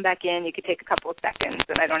you're calling back in, you could take a couple of seconds,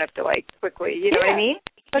 and I don't have to quickly. You know what I mean?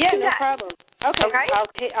 No problem. Okay. I'll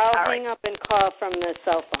hang up and call from the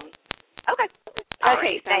cell phone. Okay. All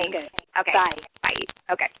right. Thanks. Good. Okay. Bye.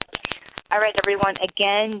 Okay. All right, everyone.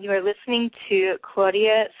 Again, you are listening to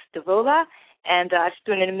Claudia Stavola, and she's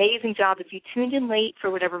doing an amazing job. If you tuned in late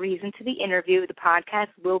for whatever reason to the interview, the podcast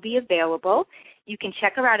will be available. You can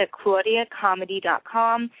check her out at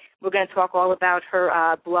claudiacomedy.com. We're going to talk all about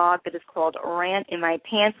her blog that is called Rant in My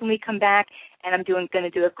Pants when we come back, and I'm going to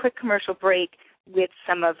do a quick commercial break with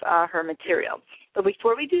some of her material. But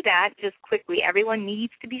before we do that, just quickly, everyone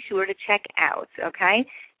needs to be sure to check out, okay?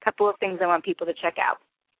 A couple of things I want people to check out.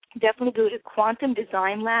 Definitely go to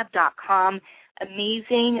quantumdesignlab.com.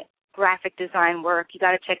 Amazing graphic design work. You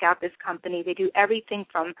got to check out this company. They do everything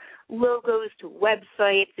from logos to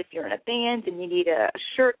websites. If you're in a band and you need a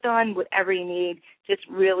shirt done, whatever you need, just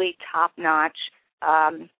really top-notch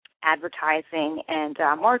advertising and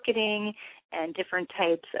marketing and different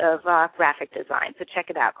types of graphic design. So check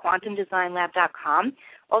it out, quantumdesignlab.com.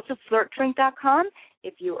 Also, flirtdrink.com.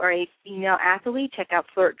 If you are a female athlete, check out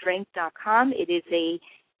flirtdrink.com. It is a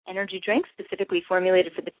energy drink specifically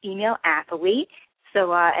formulated for the female athlete.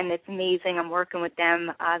 So, and it's amazing. I'm working with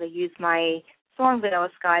them. They use my song Vanilla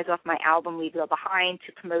Skies off my album Leave It All Behind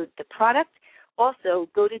to promote the product. Also,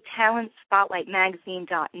 go to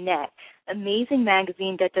talentspotlightmagazine.net. Amazing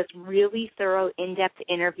magazine that does really thorough, in-depth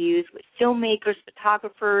interviews with filmmakers,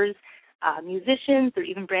 photographers, musicians. They're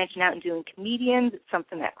even branching out and doing comedians. It's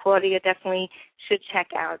something that Claudia definitely should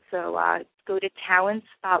check out. So go to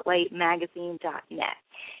talentspotlightmagazine.net.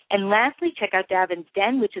 And lastly, check out Davin's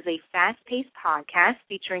Den, which is a fast-paced podcast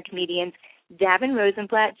featuring comedians Davin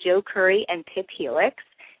Rosenblatt, Joe Kerri, and Pip Helix.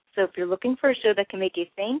 So if you're looking for a show that can make you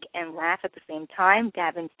think and laugh at the same time,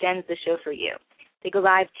 Davin's Den is the show for you. They go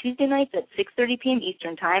live Tuesday nights at 6:30 p.m.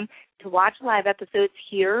 Eastern Time. To watch live episodes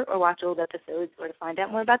here or watch old episodes or to find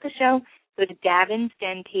out more about the show, go to Davin's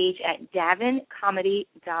Den page at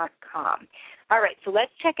davincomedy.com. All right, so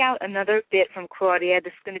let's check out another bit from Claudia.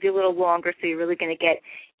 This is going to be a little longer, so you're really going to get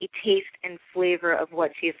a taste and flavor of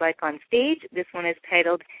what she's like on stage. This one is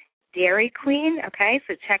titled Dairy Queen, okay?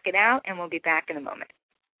 So check it out, and we'll be back in a moment.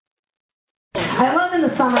 I love in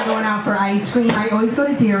the summer going out for ice cream. I always go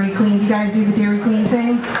to Dairy Queen. You guys do the Dairy Queen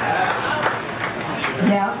thing?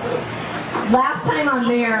 Yeah. Last time I'm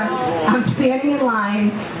there, I'm standing in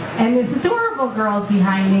line, and this adorable girl's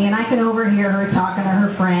behind me, and I can overhear her talking to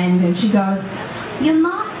her friend, and she goes, "You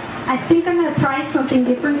know, I think I'm going to try something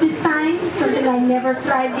different this time, something I never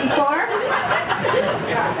tried before."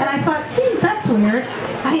 And I thought, geez, that's weird.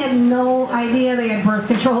 I had no idea they had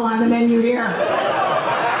birth control on the menu here.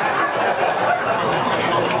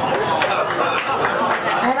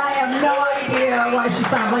 And I have no idea why she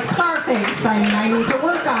sounds like Scarface. I mean, I need to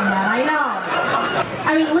work on that. I know.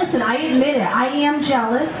 I mean, listen, I admit it. I am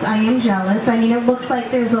jealous. I mean, it looks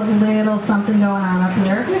like there's a little something going on up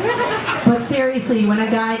here. But seriously, when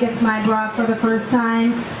a guy gets my bra for the first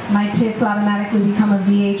time, my tits automatically become a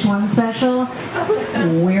VH1 special.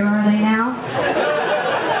 Where are they now?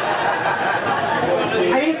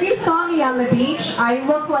 I mean, if you saw me on the beach, I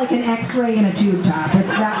look like an X-ray in a tube top.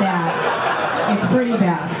 It's that bad. It's pretty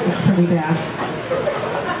bad.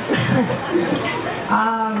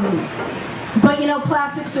 But, you know,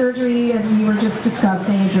 plastic surgery, as we were just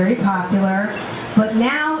discussing, is very popular. But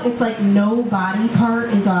now it's like no body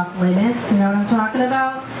part is off limits. You know what I'm talking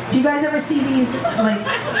about? Do you guys ever see these, like,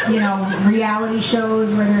 you know, reality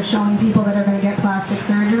shows where they're showing people that are going to get plastic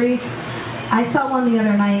surgery? I saw one the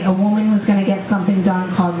other night. A woman was going to get something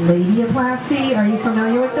done called labiaplasty. Are you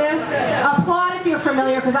familiar with this? Applaud if you're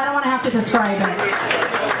familiar, because I don't want to have to describe it.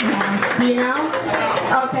 Yeah. You know?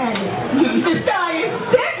 Okay. This guy is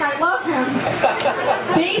sick. I love him.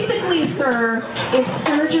 Basically, sir, it's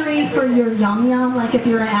surgery for your yum-yum, like if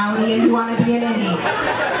you're an outie and you want to be an innie.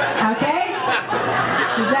 Okay?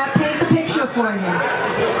 Does that paint the picture for you?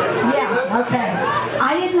 Yeah, okay.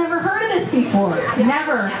 I had never heard of this before.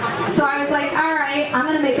 Never. So I was like, all right, I'm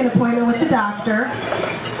going to make an appointment with the doctor.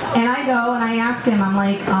 And I go and I ask him, I'm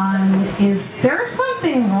like, is there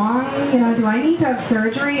something wrong? You know, do I need to have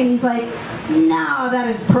surgery? And he's like, no,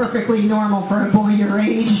 that is perfectly normal for a boy your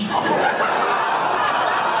age.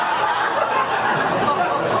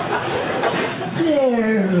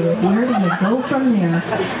 Where do you go from there?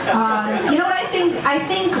 You know what I think? I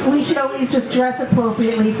think we should always just dress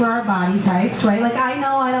appropriately for our body types, right? Like, I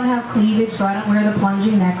know I don't have cleavage, so I don't wear the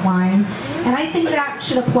plunging neckline. And I think that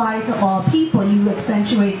should apply to all people. You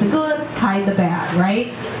accentuate the good, hide the bad,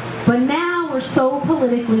 right? But now we're so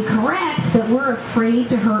politically correct that we're afraid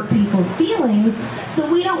to hurt people's feelings, so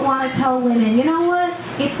we don't want to tell women, you know what?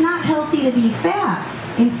 It's not healthy to be fat.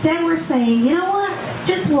 Instead, we're saying, you know what?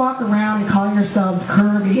 Just walk around and call yourselves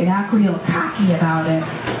curvy and act real cocky about it.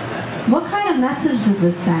 What kind of message does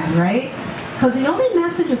this send, right? Because the only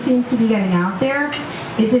message that seems to be getting out there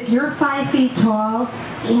is if you're 5 feet tall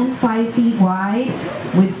and 5 feet wide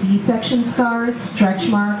with C-section scars, stretch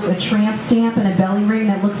marks, a tramp stamp, and a belly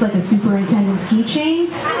ring that looks like a superintendent's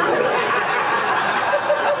keychain,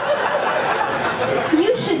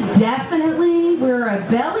 you should definitely wear a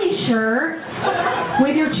belly shirt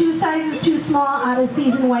with your 2 sizes too small,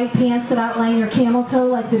 out-of-season white pants that outline your camel toe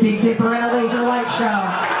like the Big Dipper at a laser light show.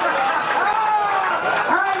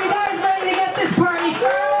 All right, you guys ready to get this party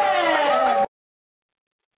started?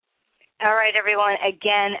 All right, everyone.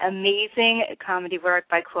 Again, amazing comedy work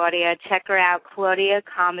by Claudia. Check her out,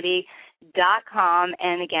 ClaudiaComedy.com.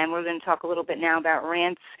 And again, we're going to talk a little bit now about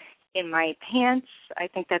rants in my pants. I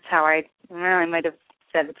think that's how I might have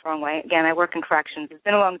said it the wrong way. Again, I work in corrections. It's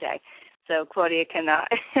been a long day. So Claudia can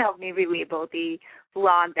help me relabel the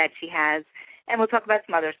blog that she has. And we'll talk about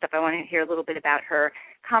some other stuff. I want to hear a little bit about her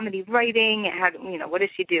comedy writing. How, what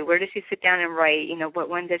does she do? Where does she sit down and write?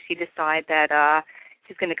 When does she decide that to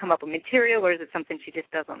she's going to come up with material, or is it something she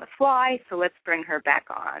just does on the fly? So let's bring her back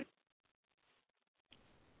on.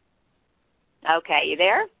 Okay, you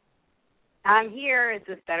there? I'm here. Is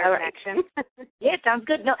this better connection? Yeah, it sounds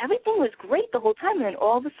good. No, everything was great the whole time, and then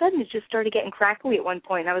all of a sudden it just started getting crackly at one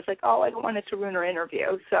point. I was like, I don't want it to ruin our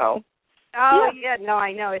interview. So. No,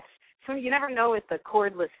 I know. So you never know with the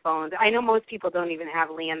cordless phones. I know most people don't even have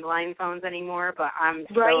landline phones anymore, but I'm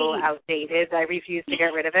so outdated. I refuse to get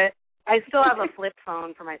rid of it. I still have a flip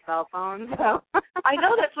phone for my cell phone. So I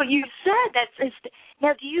know that's what you said.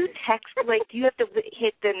 Now, do you text, do you have to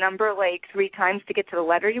hit the number 3 times to get to the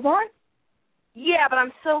letter you want? Yeah, but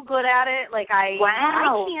I'm so good at it.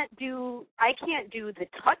 Wow. I can't do the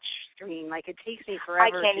touch screen. It takes me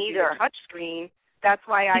forever to do the touch screen. That's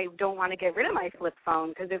why I don't want to get rid of my flip phone,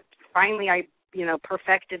 because if finally I,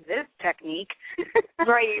 perfected this technique.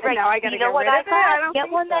 Right. Now I got to get rid of it. I don't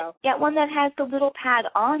think so. Get one that has the little pad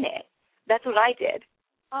on it. That's what I did.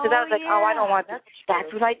 Because I was like, I don't want this. That's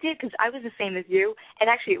what I did, because I was the same as you. And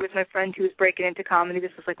actually, it was my friend who was breaking into comedy.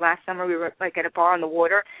 This was last summer. We were at a bar on the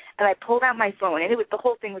water, and I pulled out my phone, and the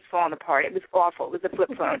whole thing was falling apart. It was awful. It was a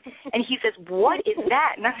flip phone. And he says, "What is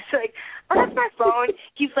that?" And I was like, "Oh, that's my phone."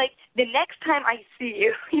 He's like, "The next time I see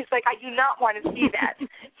you," he's like, "I do not want to see that."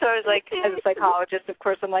 So I was like, as a psychologist, of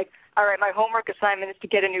course, I'm like, all right, my homework assignment is to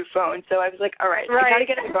get a new phone. So I was like, all right. I got to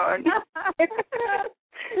get a phone.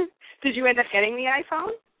 Did you end up getting the iPhone?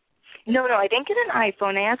 No, I didn't get an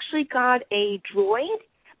iPhone. I actually got a Droid,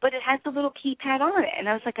 but it has the little keypad on it. And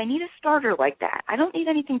I was like, I need a starter like that. I don't need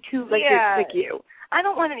anything too like you. I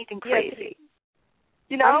don't want anything crazy.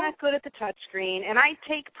 I'm not good at the touch screen, and I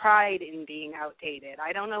take pride in being outdated.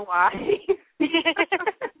 I don't know why.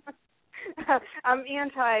 I'm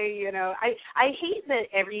anti, I hate that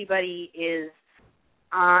everybody is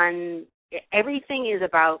on, everything is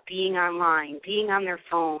about being online, being on their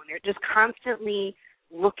phone. They're just constantly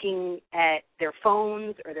looking at their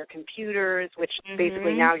phones or their computers, which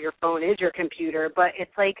basically now your phone is your computer, but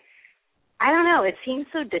it's I don't know, it seems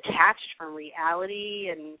so detached from reality,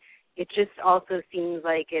 and it just also seems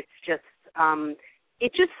like it's just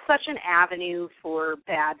such an avenue for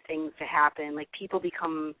bad things to happen. People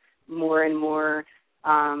become more and more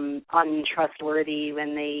untrustworthy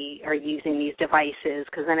when they are using these devices,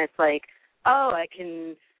 because then it's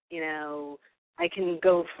I can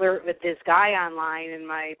go flirt with this guy online and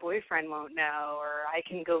my boyfriend won't know, or I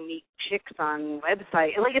can go meet chicks on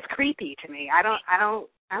website. It's creepy to me. I don't know.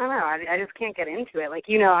 I just can't get into it.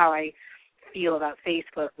 How I feel about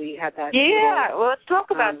Facebook. We had that. Yeah. Well, let's talk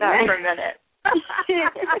about that for a minute.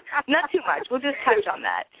 Not too much. We'll just touch on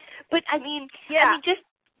that. But just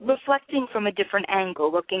reflecting from a different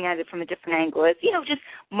angle, looking at it from a different angle, is, just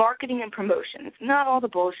marketing and promotion. It's not all the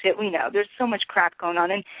bullshit we know. There's so much crap going on.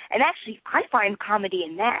 And actually, I find comedy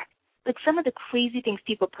in that. Some of the crazy things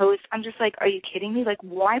people post, I'm just like, are you kidding me?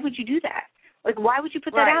 Why would you do that? Why would you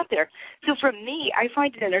put that out there? So for me, I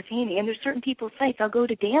find it entertaining. And there's certain people's sites I'll go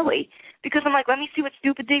to daily because I'm like, let me see what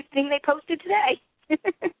stupid thing they posted today.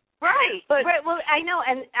 Right. Well, I know.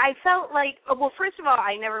 And I felt first of all,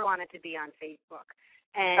 I never wanted to be on Facebook.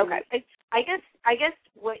 And I guess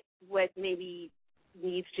what maybe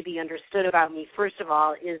needs to be understood about me, first of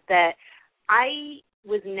all, is that I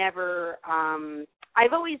was never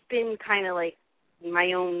I've always been kind of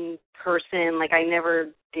my own person. I never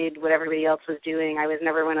did what everybody else was doing. I was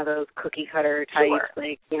never one of those cookie cutter types,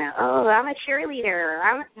 I'm a cheerleader.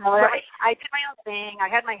 I did my own thing. I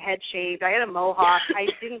had my head shaved. I had a mohawk. I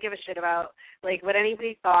didn't give a shit about what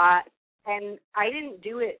anybody thought. And I didn't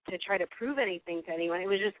do it to try to prove anything to anyone. It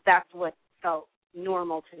was just that's what felt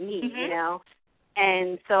normal to me,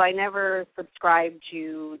 And so I never subscribed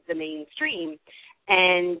to the mainstream.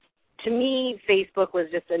 And to me, Facebook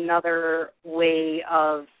was just another way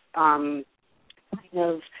of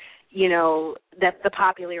that's the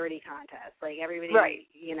popularity contest. Everybody,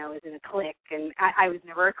 is in a clique. And I was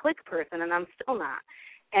never a clique person, and I'm still not.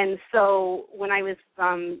 And so when I was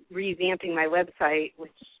revamping my website,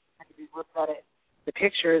 which looked at it, the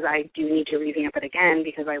pictures, I do need to revamp it again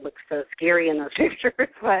because I look so scary in those pictures.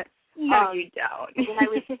 But no, you don't.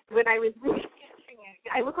 when I was revamping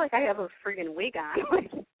it, I look like I have a friggin' wig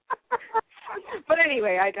on. But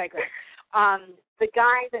anyway, I digress. The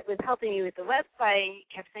guy that was helping me with the website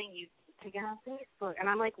kept saying, you need to get on Facebook. And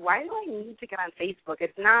I'm like, why do I need to get on Facebook?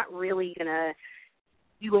 It's not really going to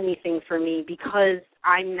do anything for me because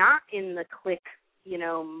I'm not in the clique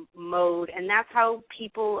mode, and that's how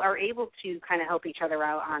people are able to kind of help each other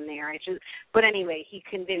out on there. But anyway, he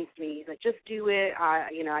convinced me. He's just do it.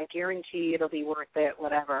 I guarantee it'll be worth it,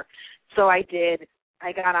 whatever. So I did.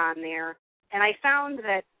 I got on there, and I found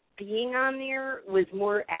that being on there was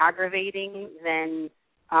more aggravating than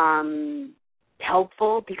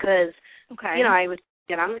helpful because, Okay. you know, I would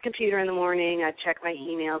get on the computer in the morning, I'd check my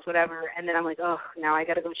emails, whatever, and then I'm like, oh, now I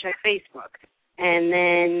got to go check Facebook. And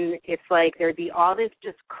then it's like there'd be all this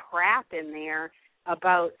just crap in there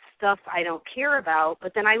about stuff I don't care about,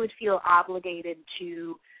 but then I would feel obligated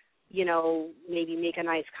to, you know, maybe make a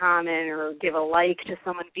nice comment or give a like to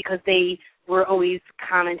someone because they were always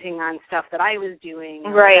commenting on stuff that I was doing.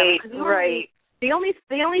 Right, right. The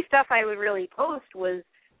only stuff I would really post was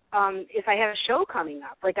if I had a show coming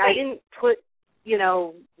up. Like I didn't put, you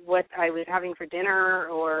know, what I was having for dinner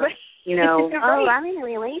or, you know, oh, I'm in a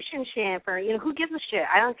relationship or, you know, who gives a shit?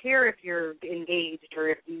 I don't care if you're engaged or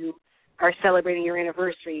if you are celebrating your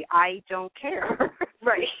anniversary. I don't care.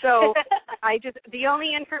 Right. So the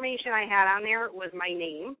only information I had on there was my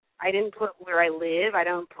name. I didn't put where I live. I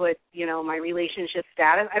don't put, you know, my relationship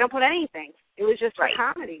status. I don't put anything. It was just for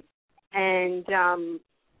comedy. And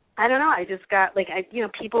I don't know. I just got, like, you know,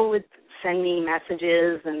 people would send me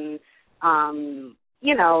messages and,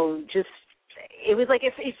 you know, just, it was like,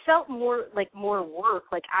 it felt more like more work.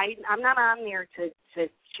 Like, I'm not on there to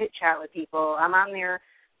chit-chat with people. I'm on there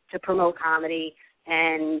to promote comedy.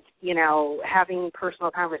 And, you know, having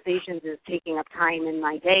personal conversations is taking up time in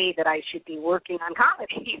my day that I should be working on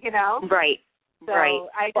comedy, you know? Right. So right.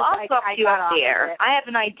 I'll talk to you off the air. It. I have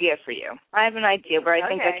an idea for you. I have an idea where I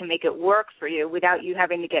think I can make it work for you without you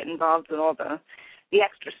having to get involved with all the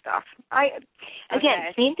extra stuff.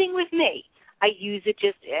 Again, same thing with me. I use it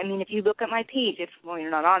just, I mean, if you look at my page, well,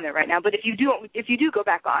 you're not on there right now, but if you do go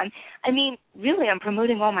back on, I mean, really, I'm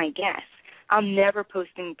promoting all my guests. I'm never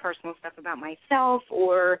posting personal stuff about myself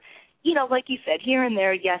or, you know, like you said, here and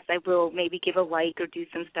there, yes, I will maybe give a like or do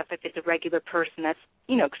some stuff if it's a regular person that's,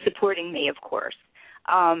 you know, supporting me, of course.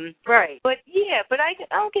 Right. But, yeah,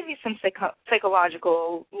 I'll give you some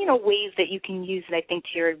psychological, you know, ways that you can use it, I think,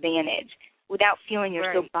 to your advantage without feeling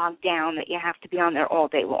you're so bogged down that you have to be on there all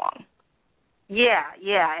day long. Yeah,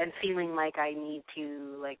 and feeling like I need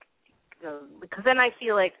to, like, because then I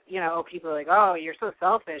feel like, you know, people are like, oh, you're so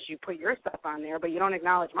selfish. You put your stuff on there, but you don't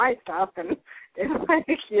acknowledge my stuff. And it's like,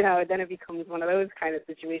 you know, then it becomes one of those kind of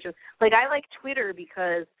situations. Like, I like Twitter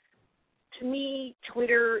because, to me,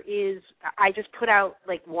 Twitter is, I just put out,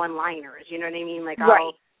 like, one-liners. You know what I mean? Like,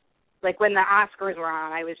 like, when the Oscars were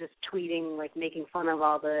on, I was just tweeting, like, making fun of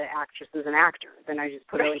all the actresses and actors. And I just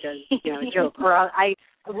put like a, you know, joke. Or I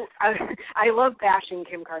love bashing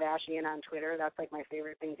Kim Kardashian on Twitter. That's, like, my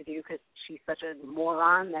favorite thing to do because she's such a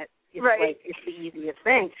moron that it's, like, it's the easiest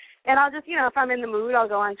thing. And I'll just, you know, if I'm in the mood, I'll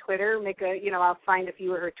go on Twitter, I'll find a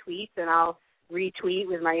few of her tweets, and I'll retweet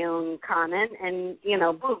with my own comment, and, you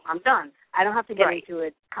know, boom, I'm done. I don't have to get into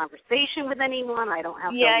a conversation with anyone. I don't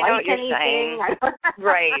have to like anything.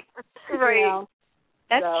 Right. You know?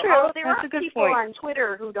 That's true. Although there are a good people on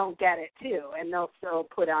Twitter who don't get it, too, and they'll still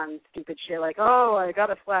put on stupid shit like, oh, I got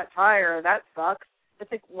a flat tire. That sucks.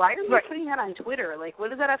 It's like, why are you putting that on Twitter? Like, what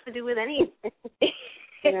does that have to do with anything?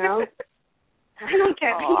 You know? I don't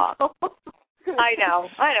get people. I know.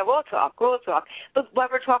 We'll talk. But while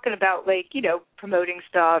we're talking about, like, you know, promoting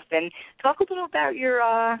stuff, and talk a little about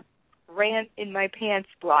your Rant in My Pants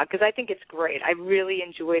blog, because I think it's great. I really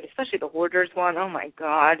enjoyed, especially the Hoarders one. Oh, my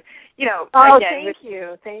God. You know, thank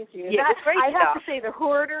you. Yeah, it's great stuff. I have to say, the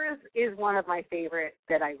Hoarders is one of my favorite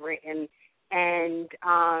that I've written, and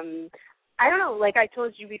I don't know, like I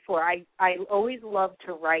told you before, I always love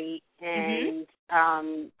to write, and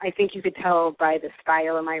I think you could tell by the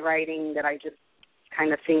style of my writing that I just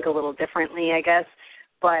kind of think a little differently, I guess.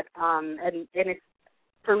 But and it's,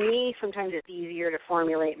 for me, sometimes it's easier to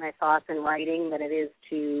formulate my thoughts in writing than it is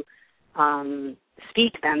to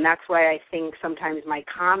speak them. That's why I think sometimes my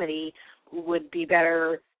comedy would be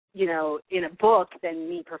better, you know, in a book than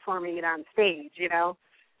me performing it on stage, you know.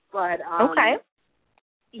 But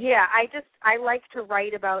yeah, I like to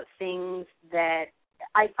write about things that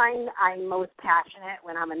I find I'm most passionate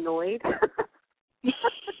when I'm annoyed.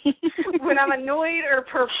 When I'm annoyed or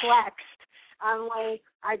perplexed, I'm like,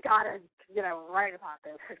 I gotta, you know, write about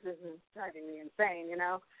this because this is driving me insane, you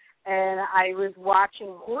know. And I was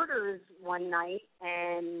watching Hoarders one night,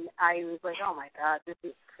 and I was like, oh, my God, this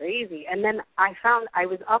is crazy. And then I found I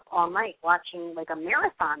was up all night watching, like, a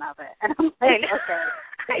marathon of it. And I'm like,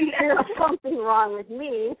 okay, there's something wrong with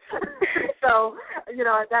me. So, you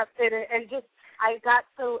know, that's it. And just, I got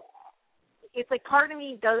so, it's like part of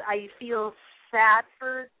me does, I feel sad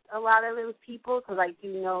for a lot of those people because I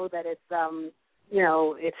do know that it's, you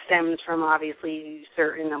know, it stems from obviously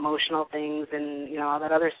certain emotional things and, you know, all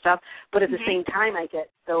that other stuff. But at the same time, I get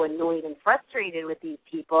so annoyed and frustrated with these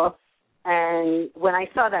people. And when I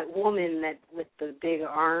saw that woman that with the big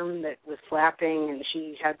arm that was flapping and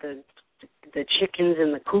she had the the chickens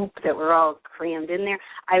in the coop that were all crammed in there.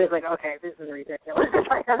 I was like, okay, this is ridiculous.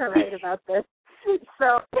 I got to write about this.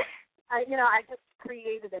 So, I just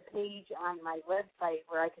created a page on my website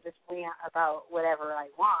where I could just rant about whatever I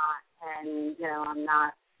want, and I'm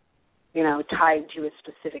not tied to a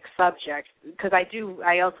specific subject, because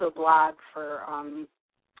I also blog for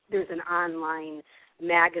there's an online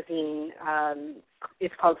magazine.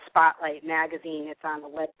 It's called Spotlight Magazine. It's on the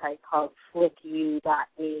website called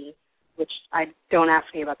flicku.me, which I don't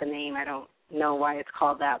ask me about the name. I don't know why it's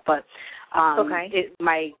called that, but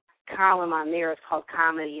my column on there is called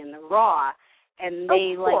Comedy in the Raw, and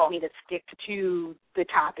they like me to stick to the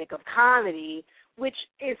topic of comedy, which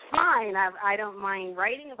is fine. I don't mind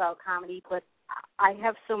writing about comedy, but I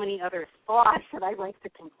have so many other thoughts that I like to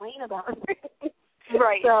complain about.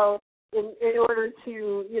 Right. So in order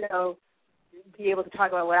to, be able to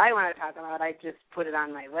talk about what I want to talk about, I just put it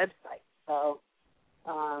on my website. So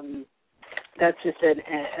that's just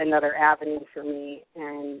another avenue for me.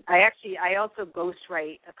 And I also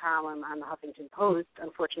ghostwrite a column on the Huffington Post.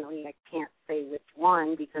 Unfortunately, I can't say which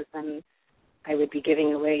one, because then I would be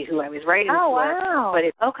giving away who I was writing for. Oh, wow.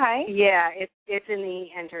 But okay. Yeah, it's in the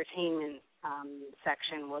entertainment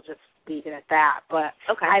section. We'll just leave it at that. But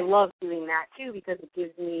I love doing that, too, because it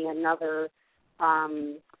gives me another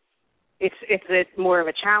it's more of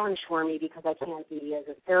a challenge for me, because I can't be as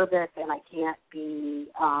a therapist, and I can't be,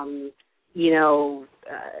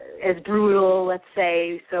 as brutal, let's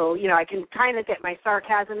say. So, I can kind of get my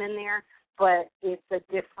sarcasm in there, but it's a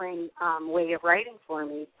different way of writing for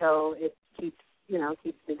me. So it keeps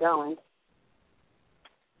me going.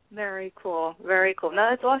 Very cool. Very cool. No,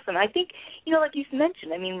 that's awesome. I think, like you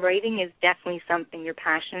mentioned, writing is definitely something you're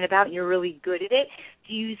passionate about, and you're really good at it.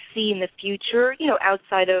 Do you see in the future,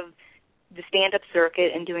 outside of the stand-up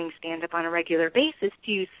circuit and doing stand-up on a regular basis,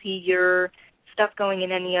 do you see your stuff going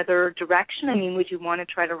in any other direction? Would you want to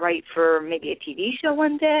try to write for maybe a TV show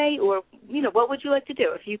one day, or, what would you like to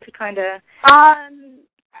do if you could kind of have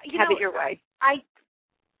it your way?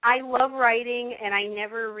 I love writing, and I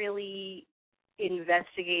never really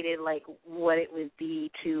investigated like what it would be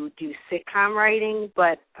to do sitcom writing,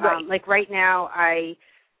 but like right now I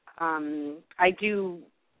do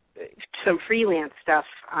some freelance stuff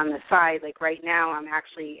on the side. Like right now I'm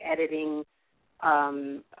actually editing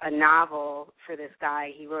a novel for this guy.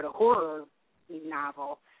 He wrote a horror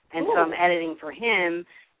novel, and so I'm editing for him,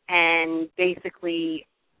 and basically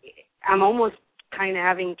I'm almost kind of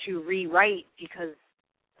having to rewrite because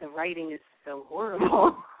the writing is so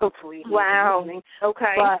horrible. Hopefully he's listening.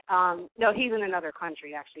 Okay. But no, he's in another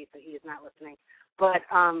country actually, so he is not listening. But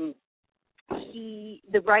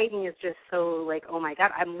the writing is just so like, oh my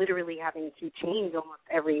God, I'm literally having to change almost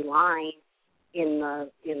every line in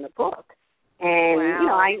the book. And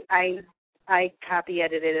I copy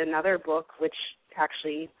edited another book, which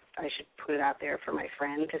actually I should put it out there for my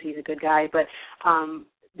friend because he's a good guy. But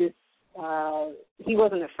he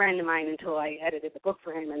wasn't a friend of mine until I edited the book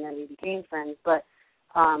for him, and then we became friends. But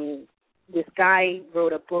this guy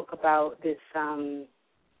wrote a book about this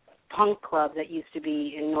punk club that used to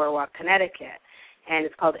be in Norwalk, Connecticut, and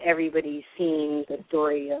it's called Everybody's Seen the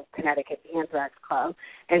Story of Connecticut's Anthrax Club.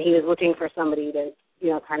 And he was looking for somebody to,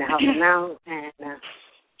 kind of help him out. And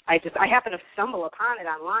I happened to stumble upon it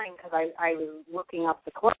online because I was looking up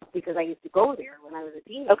the club because I used to go there when I was a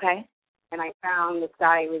teenager. Okay. And I found this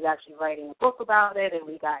guy who was actually writing a book about it, and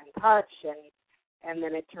we got in touch, and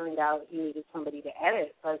then it turned out he needed somebody to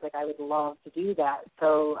edit. So I was like, I would love to do that.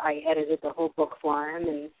 So I edited the whole book for him,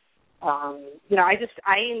 and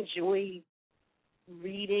I enjoy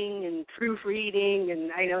reading and proofreading,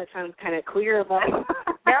 and I know it sounds kind of clear, but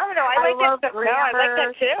no, I like that stuff. No, I like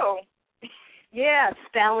that too. Yeah,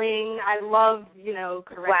 spelling. I love,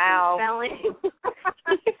 correcting spelling.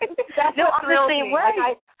 No, I'm the same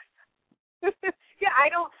way. Yeah, I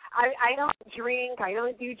don't drink. I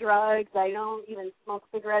don't do drugs. I don't even smoke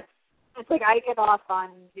cigarettes. It's like I get off on,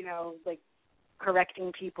 like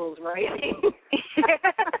correcting people's writing.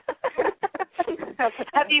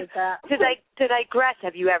 Have you, to digress,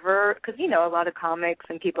 have you ever, because, a lot of comics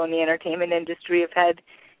and people in the entertainment industry have had,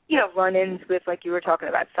 run-ins with, like you were talking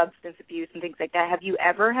about, substance abuse and things like that. Have you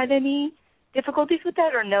ever had any difficulties with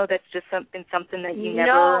that, or no, that's just something that you never...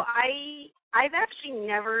 No, I've actually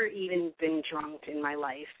never even been drunk in my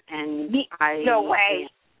life, and no way.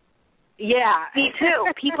 Yeah, me too.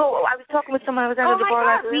 I was talking with someone I was at the bar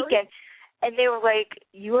last weekend, and they were like,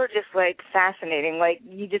 "You are just like fascinating. Like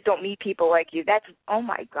you just don't meet people like you." That's oh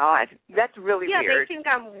my God, that's really weird. Yeah, they think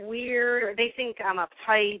I'm weird, or they think I'm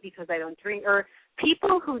uptight because I don't drink, or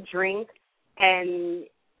people who drink and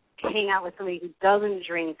hang out with somebody who doesn't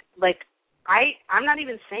drink, like I'm not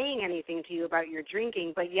even saying anything to you about your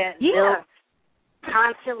drinking, but yet they'll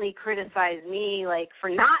constantly criticize me, like, for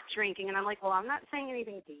not drinking, and I'm like, well, I'm not saying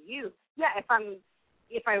anything to you. Yeah, if I'm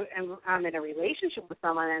in a relationship with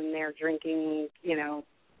someone and they're drinking, you know,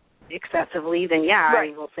 excessively, then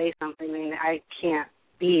I will say something, and I can't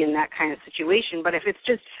be in that kind of situation. But if it's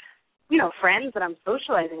just, you know, friends that I'm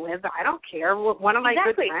socializing with, I don't care. One of my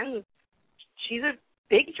good friends, she's a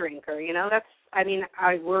big drinker, you know.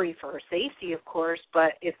 I worry for her safety, of course,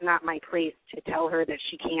 but it's not my place to tell her that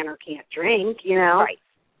she can or can't drink, you know.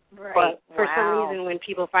 Right. But for some reason, when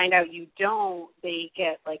people find out you don't, they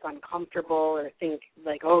get, like, uncomfortable or think,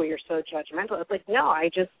 like, oh, you're so judgmental. It's like, no,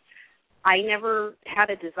 I never had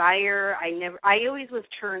a desire. I always was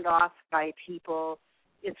turned off by people,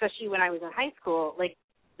 especially when I was in high school, like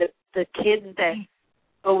the kids that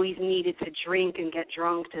always needed to drink and get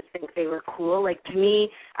drunk to think they were cool. Like, to me,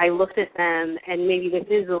 I looked at them, and maybe this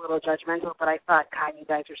is a little judgmental, but I thought, God, you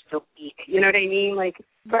guys are so weak. You know what I mean? Like,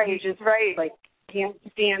 you just, like, can't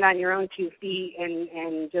stand on your own 2 feet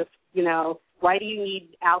and just, you know, why do you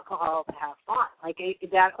need alcohol to have fun? Like,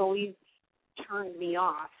 that always turned me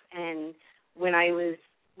off. And when I was,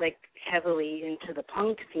 like, heavily into the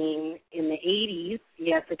punk scene in the 80s,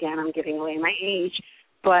 yes, again, I'm giving away my age,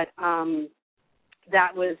 but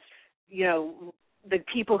that was, you know, the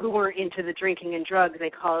people who weren't into the drinking and drugs,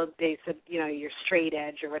 they said, you know, you're straight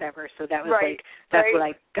edge or whatever. So that was that's what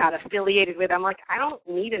I got affiliated with. I'm like, I don't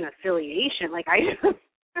need an affiliation. Like,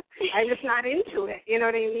 I'm just not into it. You know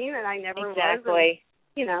what I mean? And I never was. And,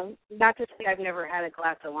 you know, not to say I've never had a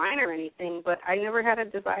glass of wine or anything, but I never had a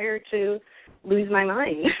desire to lose my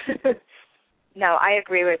mind. No, I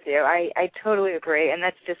agree with you. I totally agree. And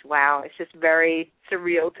that's just, wow, it's just very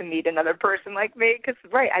surreal to meet another person like me because,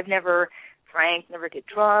 I've never drank, never did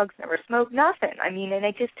drugs, never smoked, nothing. I mean, and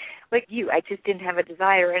I just, like you, I just didn't have a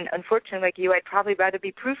desire. And unfortunately, like you, I'd probably rather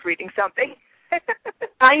be proofreading something.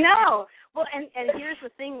 I know. Well, and here's the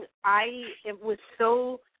thing. It was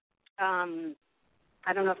so,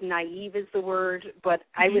 I don't know if naive is the word, but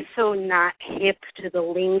I was so not hip to the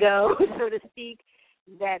lingo, so to speak,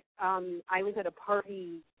 that I was at a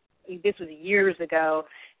party. This was years ago,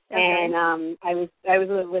 and I was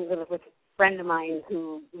with a friend of mine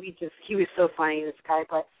who he was so funny, this guy.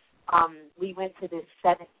 But we went to this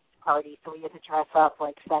 70s party, so we had to dress up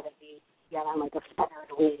like 70s, on like a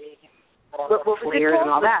feathered wig, whatever, flares and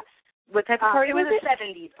all that. What type of party was it? It was a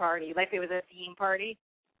 70s party, like it was a theme party.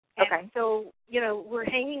 And so, you know, we're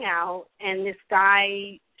hanging out, and this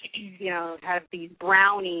guy, you know, has these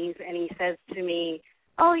brownies, and he says to me,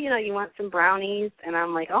 oh, you know, you want some brownies? And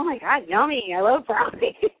I'm like, oh, my God, yummy. I love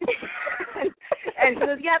brownies. and he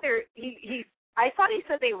goes, yeah, I thought he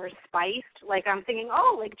said they were spiced. Like, I'm thinking,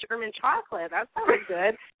 oh, like German chocolate. That sounds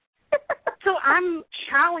good. So I'm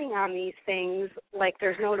chowing on these things like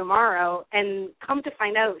there's no tomorrow, and come to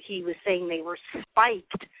find out he was saying they were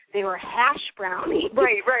spiked. They were hash brownies.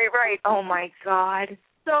 Right. Oh, my God.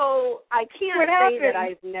 So I can't say that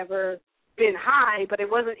I've never been high, but it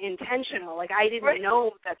wasn't intentional. Like, I didn't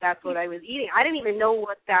know that that's what I was eating. I didn't even know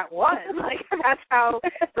what that was. Like, that's how,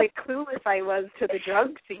 like, clueless I was to the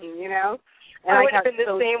drug scene, you know? And I would have been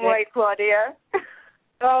the same way, Claudia.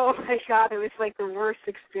 Oh, my God, it was like the worst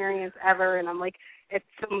experience ever. And I'm like at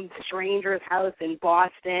some stranger's house in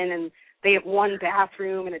Boston, and they have one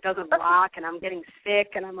bathroom, and it doesn't lock, and I'm getting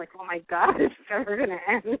sick, and I'm like, oh, my God, this is never going to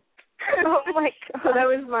end. Oh, my God. So that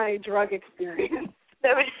was my drug experience.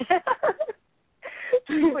 That was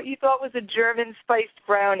what you thought was a German spiced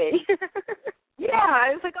brownie. Yeah,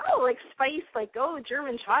 I was like, oh, like spice, like, oh,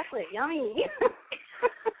 German chocolate, yummy.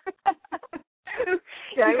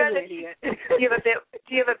 Yeah, I was an idiot. Do you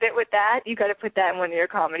have a bit with that? You got to put that in one of your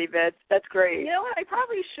comedy bits. That's great. You know what? I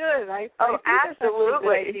probably should. I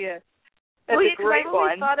absolutely. That's a great I've one.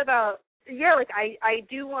 always thought about, like I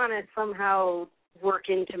do want to somehow work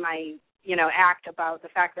into my, you know, act about the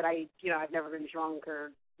fact that I've never been drunk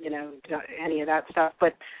or, you know, any of that stuff.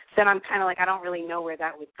 But then I'm kind of like, I don't really know where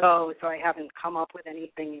that would go, so I haven't come up with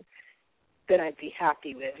anything that I'd be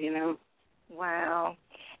happy with, you know. Wow.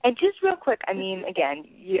 And just real quick, I mean, again,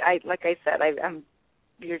 like I said,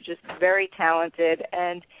 you're just very talented.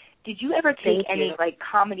 And did you ever take any like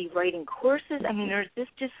comedy writing courses? I mean, or is this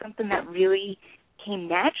just something that really came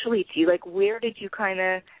naturally to you? Like, where did you kind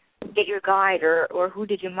of get your guide, or who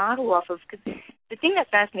did you model off of? Because the thing that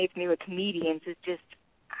fascinates me with comedians is just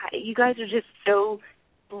you guys are just so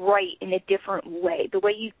bright in a different way. The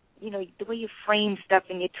way the way you frame stuff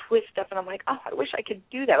and you twist stuff, and I'm like, oh, I wish I could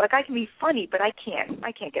do that. Like, I can be funny, but I can't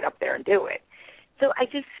get up there and do it. So I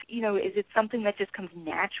just, you know, is it something that just comes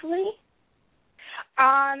naturally?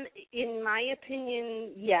 In my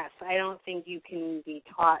opinion, yes. I don't think you can be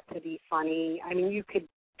taught to be funny. I mean, you could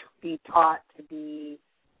be taught to be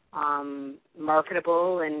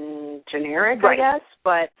marketable and generic, right. I guess.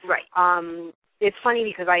 But right. It's funny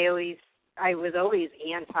because I was always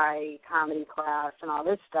anti-comedy class and all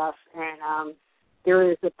this stuff. And there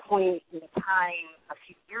was a point in time a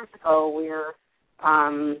few years ago where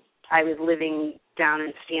I was living down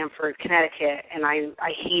in Stamford, Connecticut, and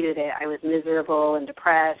I hated it. I was miserable and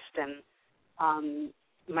depressed, and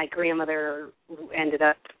my grandmother ended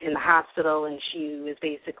up in the hospital, and she was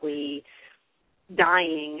basically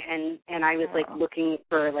dying, and I was like looking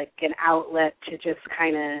for like an outlet to just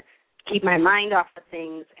kind of keep my mind off of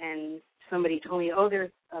things, and somebody told me, oh,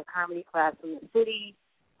 there's a comedy class in the city,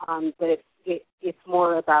 but it's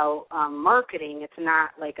more about marketing. It's not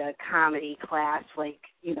like a comedy class, like,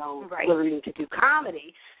 you know, learning to do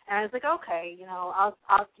comedy. And I was like, okay, you know,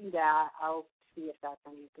 I'll do that. I'll see if that's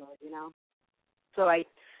any good, you know. So I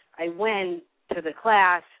went to the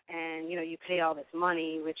class, and, you know, you pay all this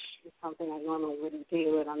money, which is something I normally wouldn't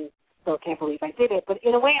do, and I still can't believe I did it. But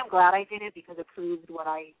in a way, I'm glad I did it because it proved what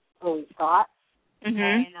I always thought. Mm-hmm.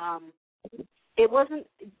 And it wasn't,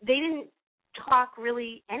 they didn't talk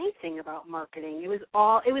really anything about marketing. It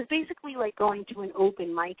was basically like going to an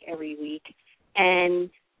open mic every week, and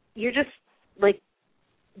you're just like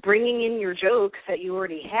bringing in your jokes that you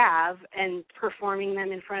already have and performing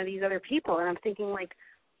them in front of these other people. And I'm thinking, like,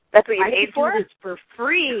 that's what you paid for? I do this for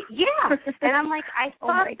free. Yeah. And I'm like, I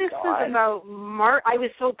thought this was about I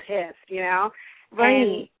was so pissed, you know. Right.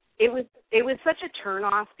 And it was such a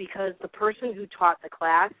turnoff because the person who taught the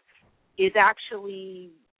class is actually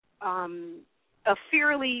a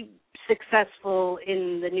fairly successful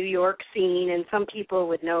in the New York scene, and some people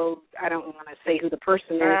would know. I don't want to say who the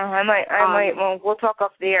person is. I might. Well, we'll talk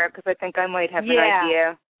off the air because I think I might have an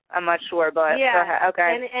idea. I'm not sure, but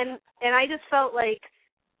okay. And I just felt like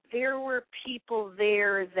there were people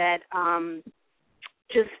there that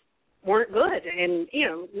just weren't good, and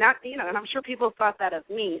and I'm sure people thought that of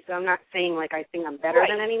me. So I'm not saying like I think I'm better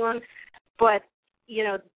than anyone, but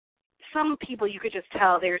some people you could just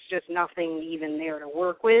tell there's just nothing even there to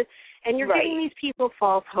work with, and you're giving these people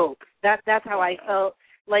false hope. That's how I felt.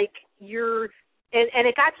 Like and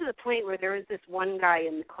it got to the point where there was this one guy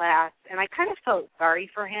in the class, and I kind of felt sorry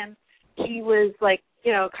for him. He was like,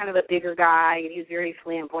 kind of a bigger guy, and he was very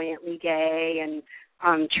flamboyantly gay and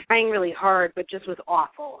trying really hard, but just was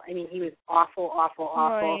awful. I mean, he was awful.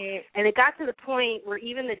 Right. And it got to the point where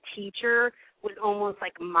even the teacher was almost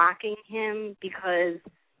like mocking him because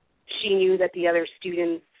she knew that the other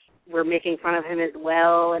students were making fun of him as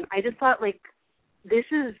well. And I just thought, like, this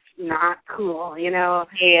is not cool, Yeah,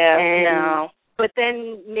 no. But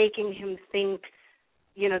then making him think,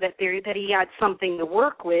 that he had something to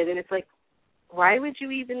work with, and it's like, why would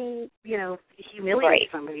you even, humiliate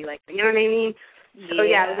somebody like that? You know what I mean? Yeah. So,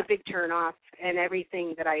 yeah, it was a big turnoff, and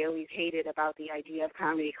everything that I always hated about the idea of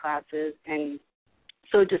comedy classes, and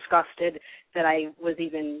so disgusted that I was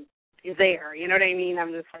even there. You know what I mean?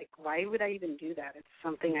 I'm just like, why would I even do that? It's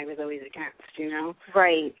something I was always against,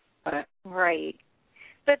 Right. But, right.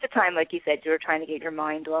 But at the time, like you said, you were trying to get your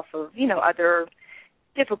mind off of, other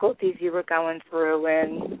difficulties you were going through,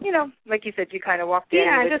 and like you said, you kind of walked in.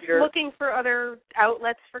 Yeah, just looking for other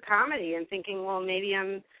outlets for comedy and thinking, well, maybe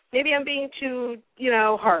I'm being too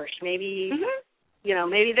harsh. Maybe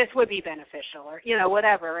maybe this would be beneficial, or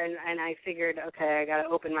whatever. And I figured, okay, I got to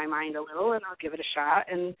open my mind a little, and I'll give it a shot.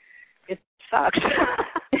 And it sucked.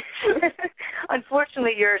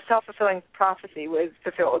 Unfortunately, your self-fulfilling prophecy was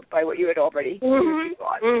fulfilled by what you had already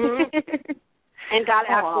thought. Mm-hmm. And got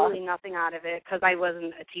absolutely nothing out of it because I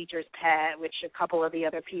wasn't a teacher's pet, which a couple of the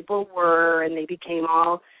other people were, and they became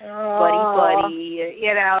all buddy. It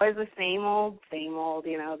was the same old,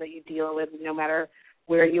 that you deal with no matter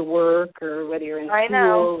where you work or whether you're in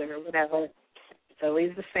school or whatever. It's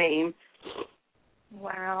always the same.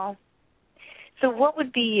 Wow. So what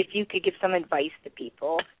would be, if you could give some advice to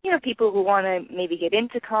people, people who want to maybe get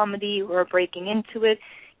into comedy or are breaking into it,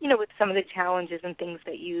 with some of the challenges and things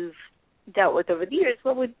that you've dealt with over the years,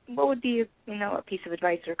 what would be, a piece of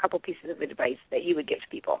advice or a couple pieces of advice that you would give to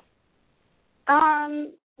people?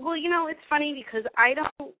 Well, it's funny because I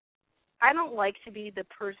don't like to be the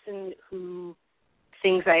person who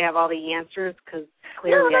thinks I have all the answers, because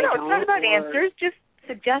clearly I don't. No, it's not about answers, just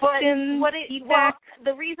suggestions, feedback.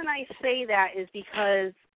 Well, the reason I say that is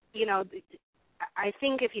because, I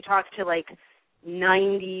think if you talk to like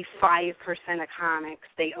 95% of comics,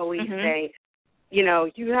 they always say,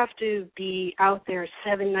 you have to be out there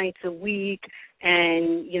 7 nights a week,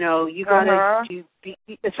 and, you got to be,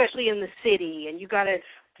 especially in the city, and you got to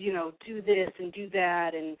do this and do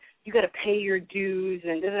that, and you got to pay your dues,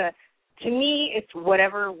 and da-da. To me, it's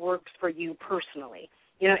whatever works for you personally.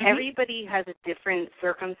 Everybody has a different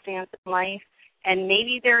circumstance in life, and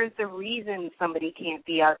maybe there is a reason somebody can't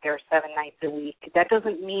be out there 7 nights a week. That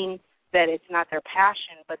doesn't mean that it's not their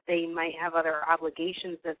passion, but they might have other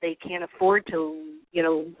obligations that they can't afford to,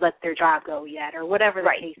 let their job go yet, or whatever the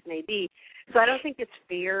case may be. So I don't think it's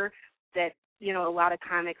fair that, a lot of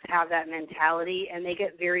comics have that mentality, and they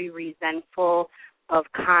get very resentful of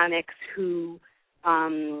comics who,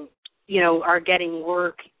 are getting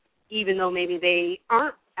work even though maybe they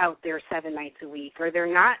aren't out there 7 nights a week, or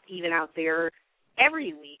they're not even out there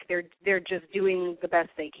every week. They're just doing the best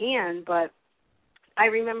they can. But I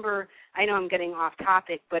remember, I know I'm getting off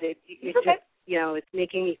topic, but it's okay. Just, it's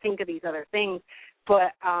making me think of these other things.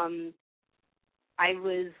 But I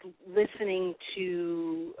was listening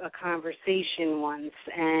to a conversation once,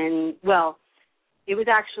 and,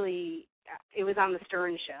 it was on the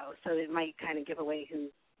Stern Show, so it might kind of give away who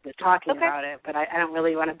was talking about it, but I don't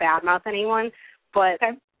really want to badmouth anyone. But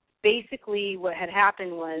basically what had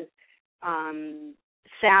happened was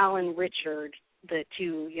Sal and Richard, the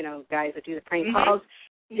two, guys that do the prank calls,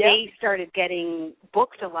 they started getting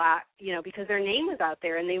booked a lot, because their name was out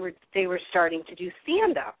there, and they were starting to do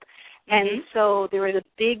stand-up. And so there was a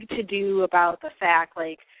big to-do about the fact,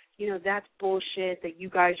 that's bullshit that you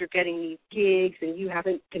guys are getting these gigs and you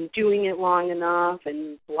haven't been doing it long enough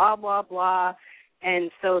and blah, blah, blah. And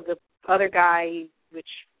so the other guy, which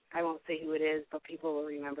I won't say who it is, but people will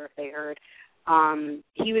remember if they heard,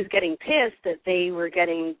 he was getting pissed that they were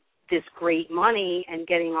getting this great money and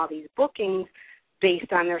getting all these bookings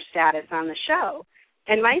based on their status on the show.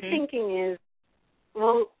 And my thinking is,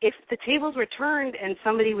 well, if the tables were turned and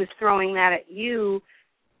somebody was throwing that at you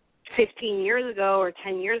 15 years ago or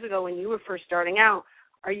 10 years ago when you were first starting out,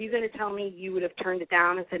 are you going to tell me you would have turned it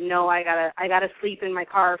down and said, no, I gotta sleep in my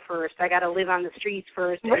car first, I gotta live on the streets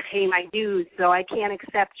first and pay my dues, so I can't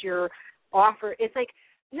accept your offer? It's like,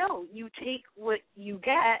 no, you take what you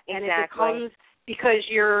get, and if it comes because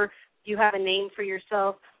you have a name for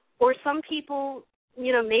yourself, or some people,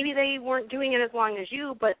 maybe they weren't doing it as long as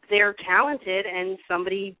you, but they're talented and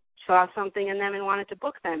somebody saw something in them and wanted to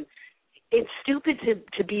book them. It's stupid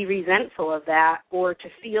to be resentful of that, or to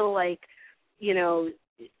feel like,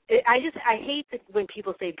 I hate that when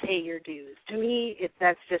people say pay your dues. To me,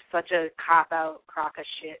 that's just such a cop-out, crock of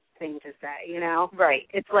shit thing to say, Right.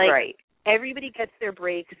 It's like everybody gets their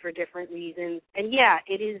breaks for different reasons. And, yeah,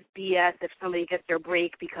 it is BS if somebody gets their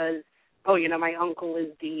break because, my uncle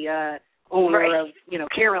is the owner of,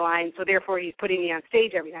 Caroline, so therefore he's putting me on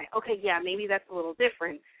stage every night. Okay, yeah, maybe that's a little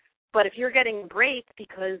different. But if you're getting a break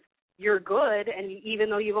because you're good, and even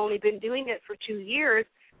though you've only been doing it for 2 years,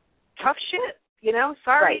 tough shit,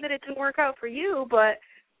 Sorry that it didn't work out for you, but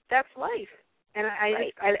that's life. And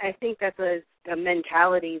I think that's a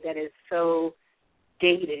mentality that is so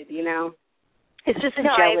dated, It's just a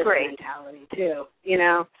jealous mentality, too,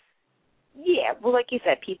 Yeah, well, like you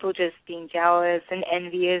said, people just being jealous and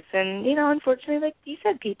envious, and, unfortunately, like you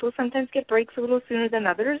said, people sometimes get breaks a little sooner than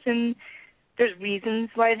others, and there's reasons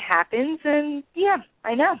why it happens, and, yeah,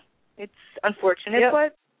 I know. It's unfortunate,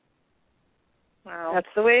 but, well, that's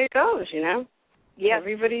the way it goes, Yeah.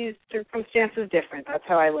 Everybody's circumstance is different. That's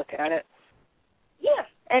how I look at it. Yeah,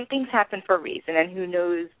 and things happen for a reason, and who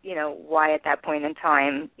knows, why at that point in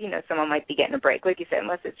time, someone might be getting a break, like you said,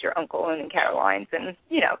 unless it's your uncle and Caroline's, and,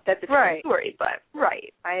 that's a different story, but,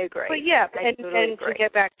 I agree. But, yeah, and agree. To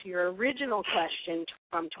get back to your original question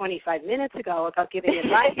from 25 minutes ago about giving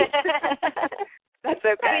advice, that's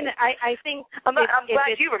okay. I mean, I think I'm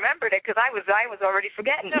glad you remembered it, because I was already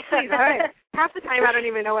forgetting. No, please, all right. Half the time I don't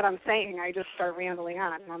even know what I'm saying. I just start rambling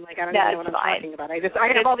on, and I'm like, I don't even know what I'm talking about. I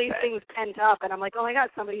have all these things pent up, and I'm like, oh my God,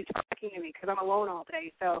 somebody's talking to me because I'm alone all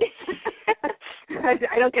day, so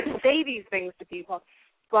I don't get to say these things to people.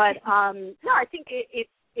 But no, I think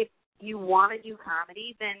if you want to do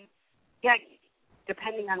comedy, then yeah,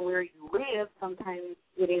 depending on where you live, sometimes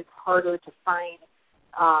it is harder to find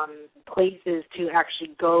places to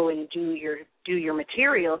actually go and do your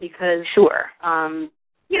material because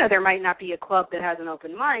there might not be a club that has an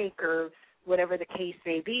open mic or whatever the case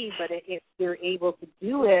may be, but if you're able to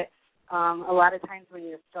do it, a lot of times when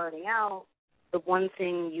you're starting out, the one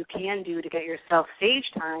thing you can do to get yourself stage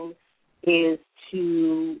time is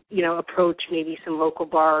to, approach maybe some local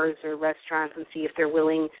bars or restaurants and see if they're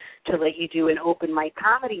willing to let you do an open mic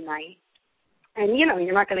comedy night. And,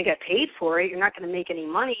 you're not going to get paid for it. You're not going to make any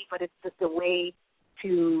money, but it's just a way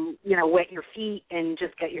to, wet your feet and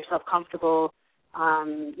just get yourself comfortable,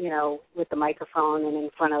 with the microphone and in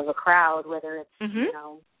front of a crowd, whether it's,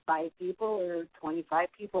 5 people or 25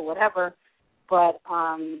 people, whatever. But,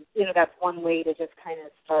 that's one way to just kind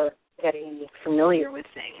of start getting familiar with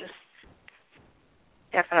things.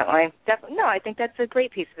 Definitely. No, I think that's a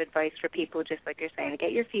great piece of advice for people, just like you're saying, to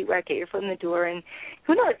get your feet wet, get your foot in the door, and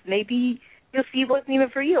who knows, maybe you'll see it wasn't even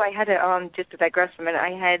for you. I had just to digress from it, I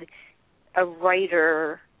had a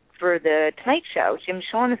writer for the Tonight Show, Jim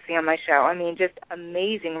Shaughnessy, on my show. I mean, just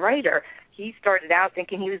amazing writer. He started out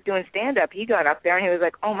thinking he was doing stand-up. He got up there and he was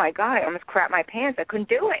like, oh, my God, I almost crapped my pants. I couldn't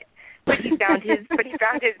do it. But he found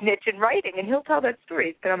his niche in writing, and he'll tell that story.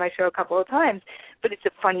 He's been on my show a couple of times. But it's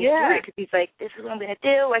a funny story because he's like, this is what I'm going to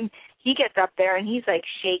do. And he gets up there and he's like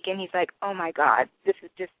shaking. He's like, oh, my God, this is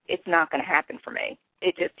just, it's not going to happen for me.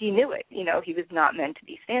 He knew it. He was not meant to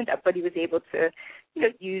be stand-up, but he was able to,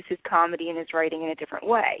 use his comedy and his writing in a different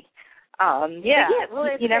way. Well,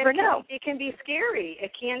 you never know. It can be scary.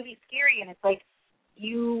 It can be scary, and it's like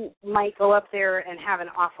you might go up there and have an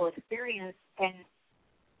awful experience, and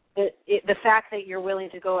the fact that you're willing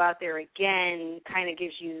to go out there again kind of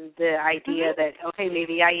gives you the idea that, okay,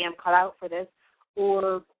 maybe I am cut out for this,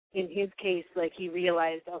 or in his case, like he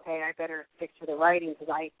realized, okay, I better stick to the writing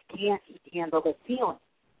because I can't handle the feeling.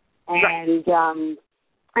 And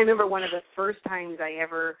I remember one of the first times I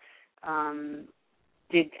ever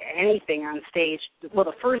did anything on stage. Well,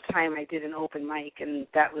 the first time I did an open mic, and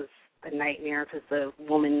that was a nightmare because the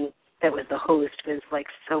woman that was the host was like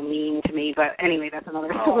so mean to me. But anyway, that's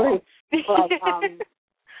another story. But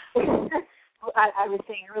I was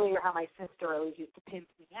saying earlier how my sister always used to pimp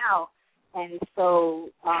me out, and so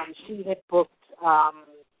she had booked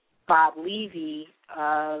Bob Levy.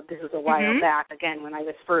 This was a while back, again, when I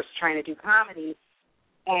was first trying to do comedy.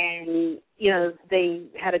 And, they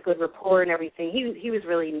had a good rapport and everything. He was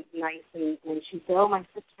really nice. And she said, oh, my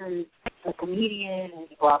sister's a comedian and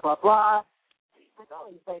blah, blah, blah.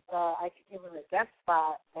 He's like, I could give her a guest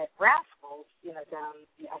spot at Rascals, down,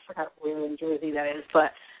 I forgot where in Jersey that is.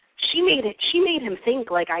 But she made him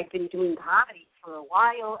think like I'd been doing comedy for a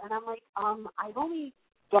while. And I'm like, I've only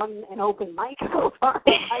done an open mic so far.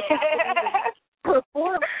 I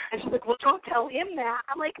perform. And she's like, well, don't tell him that.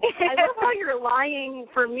 I'm like, I love how you're lying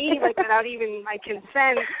for me, like, without even my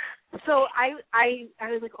consent. So I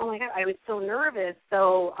was like, oh, my God, I was so nervous.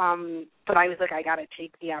 So, but I was like, I got to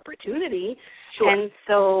take the opportunity. Sure. And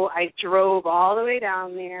so I drove all the way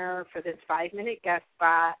down there for this 5-minute guest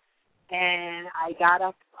spot, and I got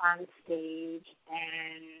up on stage,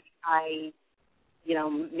 and I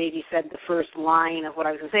maybe said the first line of what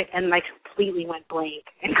I was going to say, and I completely went blank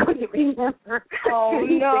and couldn't remember. Oh,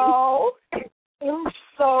 no. It was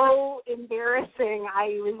so embarrassing. I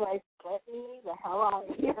was like, get me the hell out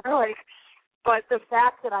of here. But the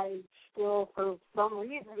fact that I still, for some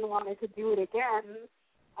reason, wanted to do it again,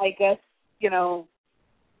 I guess,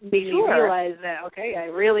 made me realize that, okay, I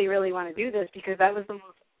really, really want to do this, because that was the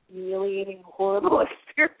most humiliating, horrible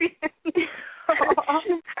experience.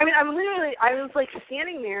 I mean, I was like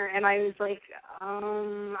standing there, and I was like,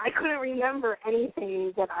 I couldn't remember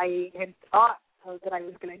anything that I had thought that I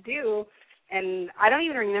was going to do, and I don't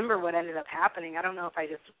even remember what ended up happening. I don't know if I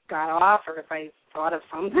just got off or if I thought of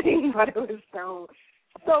something, but it was so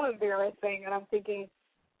embarrassing, and I'm thinking,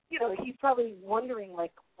 he's probably wondering,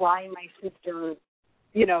 like, why my sister,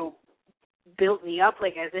 built me up,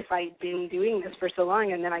 like, as if I'd been doing this for so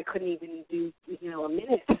long, and then I couldn't even do, a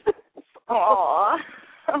minute. Aww.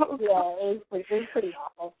 Yeah, it was pretty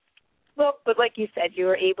awful. Well, but like you said, you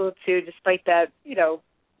were able to, despite that,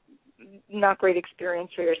 not great experience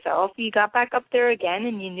for yourself, you got back up there again,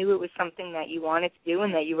 and you knew it was something that you wanted to do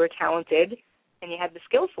and that you were talented and you had the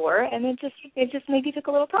skill for, and it just maybe took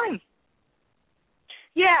a little time.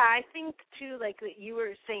 Yeah, I think, too, like you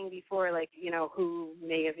were saying before, like, who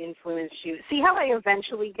may have influenced you. See how I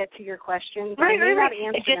eventually get to your questions? Right. I may not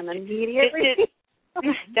answer them immediately.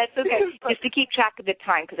 That's okay. Just to keep track of the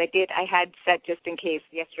time, because I had set, just in case,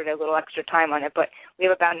 yesterday a little extra time on it, but we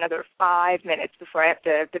have about another 5 minutes before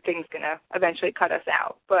the thing's going to eventually cut us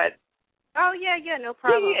out. But oh, yeah, no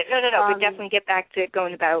problem. No, but definitely get back to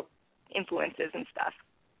going about influences and stuff.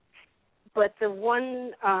 But the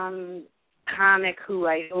one comic who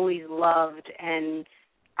I always loved, and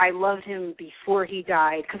I loved him before he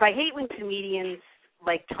died, because I hate when comedians,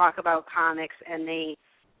 like, talk about comics and they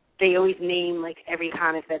always name, like, every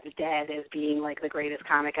comic that's dead as being, like, the greatest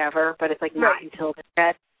comic ever, but it's, like, not until they're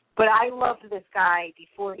dead. But I loved this guy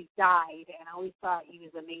before he died, and I always thought he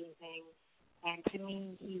was amazing. And to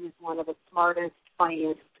me, he was one of the smartest,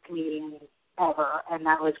 funniest comedians ever, and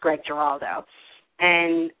that was Greg Giraldo.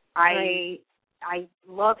 And I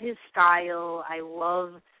love his style. I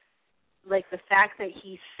love, like, the fact that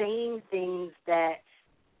he's saying things that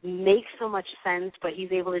makes so much sense, but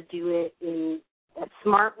he's able to do it in a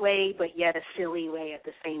smart way, but yet a silly way at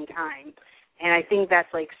the same time. And I think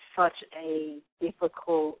that's like such a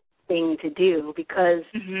difficult thing to do because,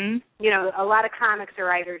 you know, a lot of comics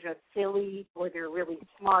are either just silly or they're really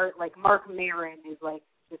smart. Like Mark Maron is like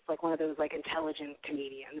just like one of those like intelligent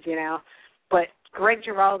comedians, you know. But Greg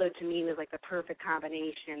Giraldo to me was like the perfect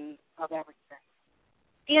combination of everything.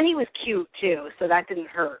 And he was cute too, so that didn't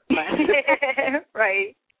hurt. But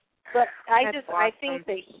right. But I think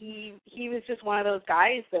that he was just one of those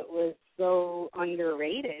guys that was so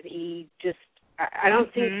underrated. He just I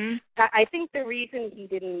don't think I think the reason he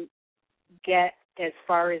didn't get as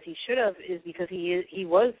far as he should have is because he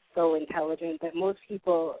was so intelligent that most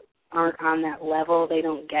people aren't on that level. They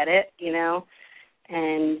don't get it, you know.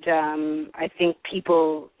 And I think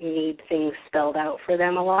people need things spelled out for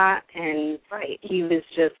them a lot. And he was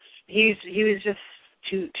just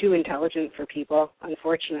too intelligent for people,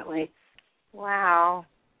 unfortunately. Wow.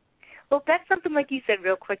 Well, that's something like you said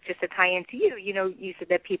real quick just to tie into you. You know, you said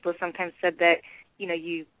that people sometimes said that, you know,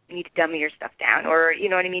 you need to dummy your stuff down or, you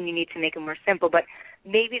know what I mean, you need to make it more simple. But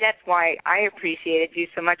maybe that's why I appreciated you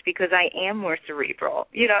so much because I am more cerebral,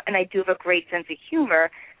 you know, and I do have a great sense of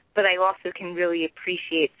humor, but I also can really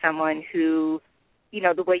appreciate someone who, you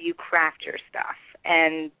know, the way you craft your stuff.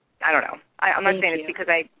 And I don't know. I'm not saying it's because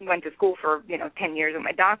I went to school for, 10 years with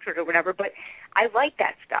my doctorate or whatever, but I like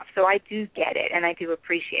that stuff. So I do get it, and I do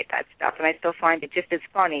appreciate that stuff, and I still find it just as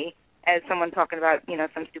funny as someone talking about,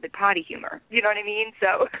 some stupid potty humor. You know what I mean?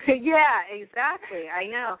 So yeah, exactly. I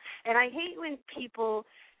know. And I hate when people,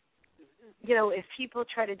 if people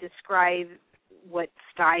try to describe what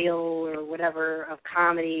style or whatever of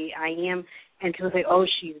comedy I am, and people say, oh,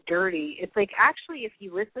 she's dirty. It's like, actually, if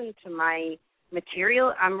you listen to my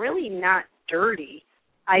material, I'm really not dirty.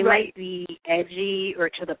 I might be edgy or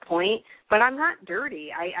to the point, but I'm not dirty.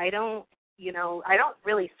 I don't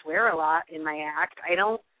really swear a lot in my act. I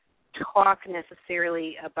don't talk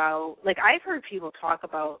necessarily about, like, I've heard people talk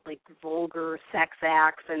about, like, vulgar sex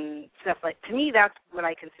acts and stuff. Like, to me, that's what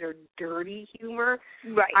I consider dirty humor.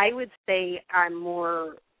 Right. I would say I'm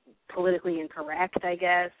more politically incorrect, I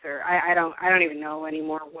guess, or I don't even know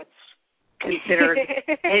anymore what's considered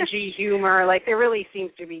edgy humor. Like, there really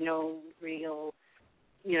seems to be no real,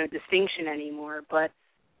 distinction anymore. But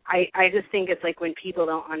I just think it's like when people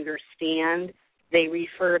don't understand, they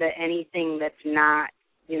refer to anything that's not,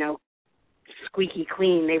 squeaky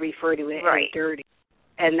clean, they refer to it as dirty.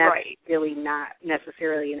 And that's really not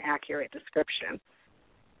necessarily an accurate description.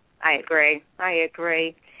 I agree.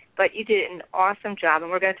 But you did an awesome job,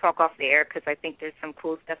 and we're going to talk off the air because I think there's some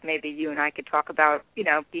cool stuff maybe you and I could talk about,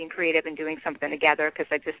 being creative and doing something together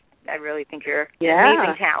because I really think you're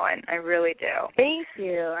amazing talent. I really do. Thank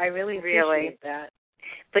you. I really appreciate that.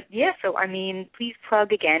 But, yeah, so, please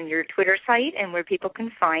plug again your Twitter site and where people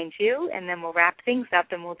can find you, and then we'll wrap things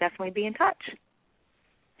up and we'll definitely be in touch.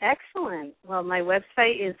 Excellent. Well, my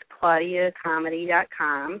website is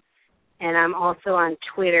claudiacomedy.com, and I'm also on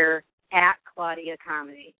Twitter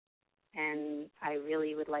 @ClaudiaComedy. And I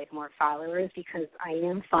really would like more followers because I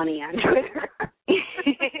am funny on Twitter.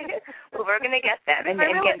 Well, we're going to get them. And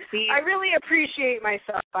I really appreciate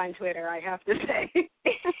myself on Twitter, I have to say.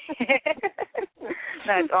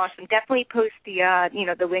 That's awesome. Definitely post the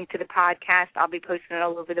link to the podcast. I'll be posting it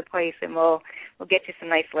all over the place, and we'll get you some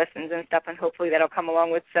nice listens and stuff, and hopefully that'll come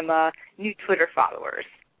along with some new Twitter followers.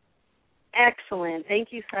 Excellent.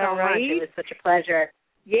 Thank you so much. It was such a pleasure.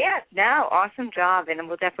 Yeah, no, awesome job, and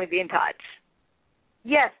we'll definitely be in touch.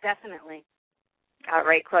 Yes, definitely. All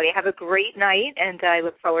right, Claudia, have a great night, and I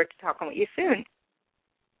look forward to talking with you soon.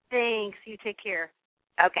 Thanks. You take care.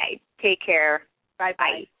 Okay, take care.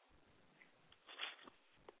 Bye-bye.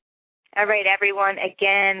 All right, everyone,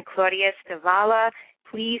 again, Claudia Stavola.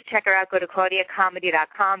 Please check her out. Go to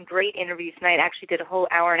claudiacomedy.com. Great interview tonight. Actually did a whole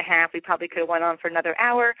hour and a half. We probably could have went on for another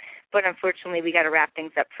hour, but unfortunately we got to wrap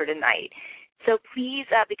things up for tonight. So please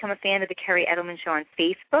become a fan of The Kerri Edelman Show on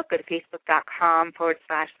Facebook. Go to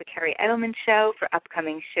facebook.com/The Kerri Edelman Show for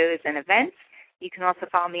upcoming shows and events. You can also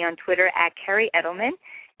follow me on Twitter @Kerri Edelman.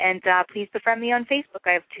 And please befriend me on Facebook.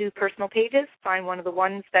 I have 2 personal pages. Find one of the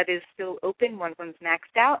ones that is still open. One of them's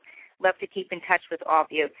maxed out. Love to keep in touch with all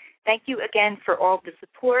of you. Thank you again for all the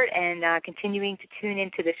support and continuing to tune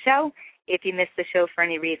into the show. If you missed the show for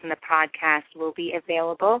any reason, the podcast will be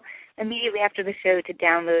available immediately after the show to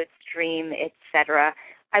download, stream, etc.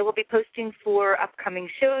 I will be posting for upcoming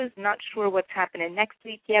shows. Not sure what's happening next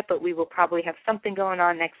week yet, but we will probably have something going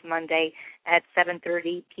on next Monday at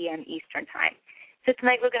 7:30 p.m. Eastern Time. So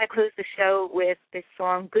tonight we're going to close the show with this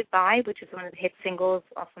song, Goodbye, which is one of the hit singles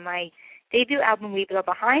off of my debut album, Leave It All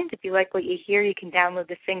Behind. If you like what you hear, you can download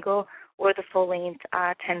the single or the full-length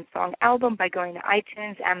 10-song album by going to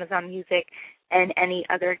iTunes, Amazon Music, and any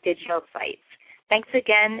other digital sites. Thanks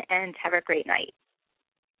again, and have a great night.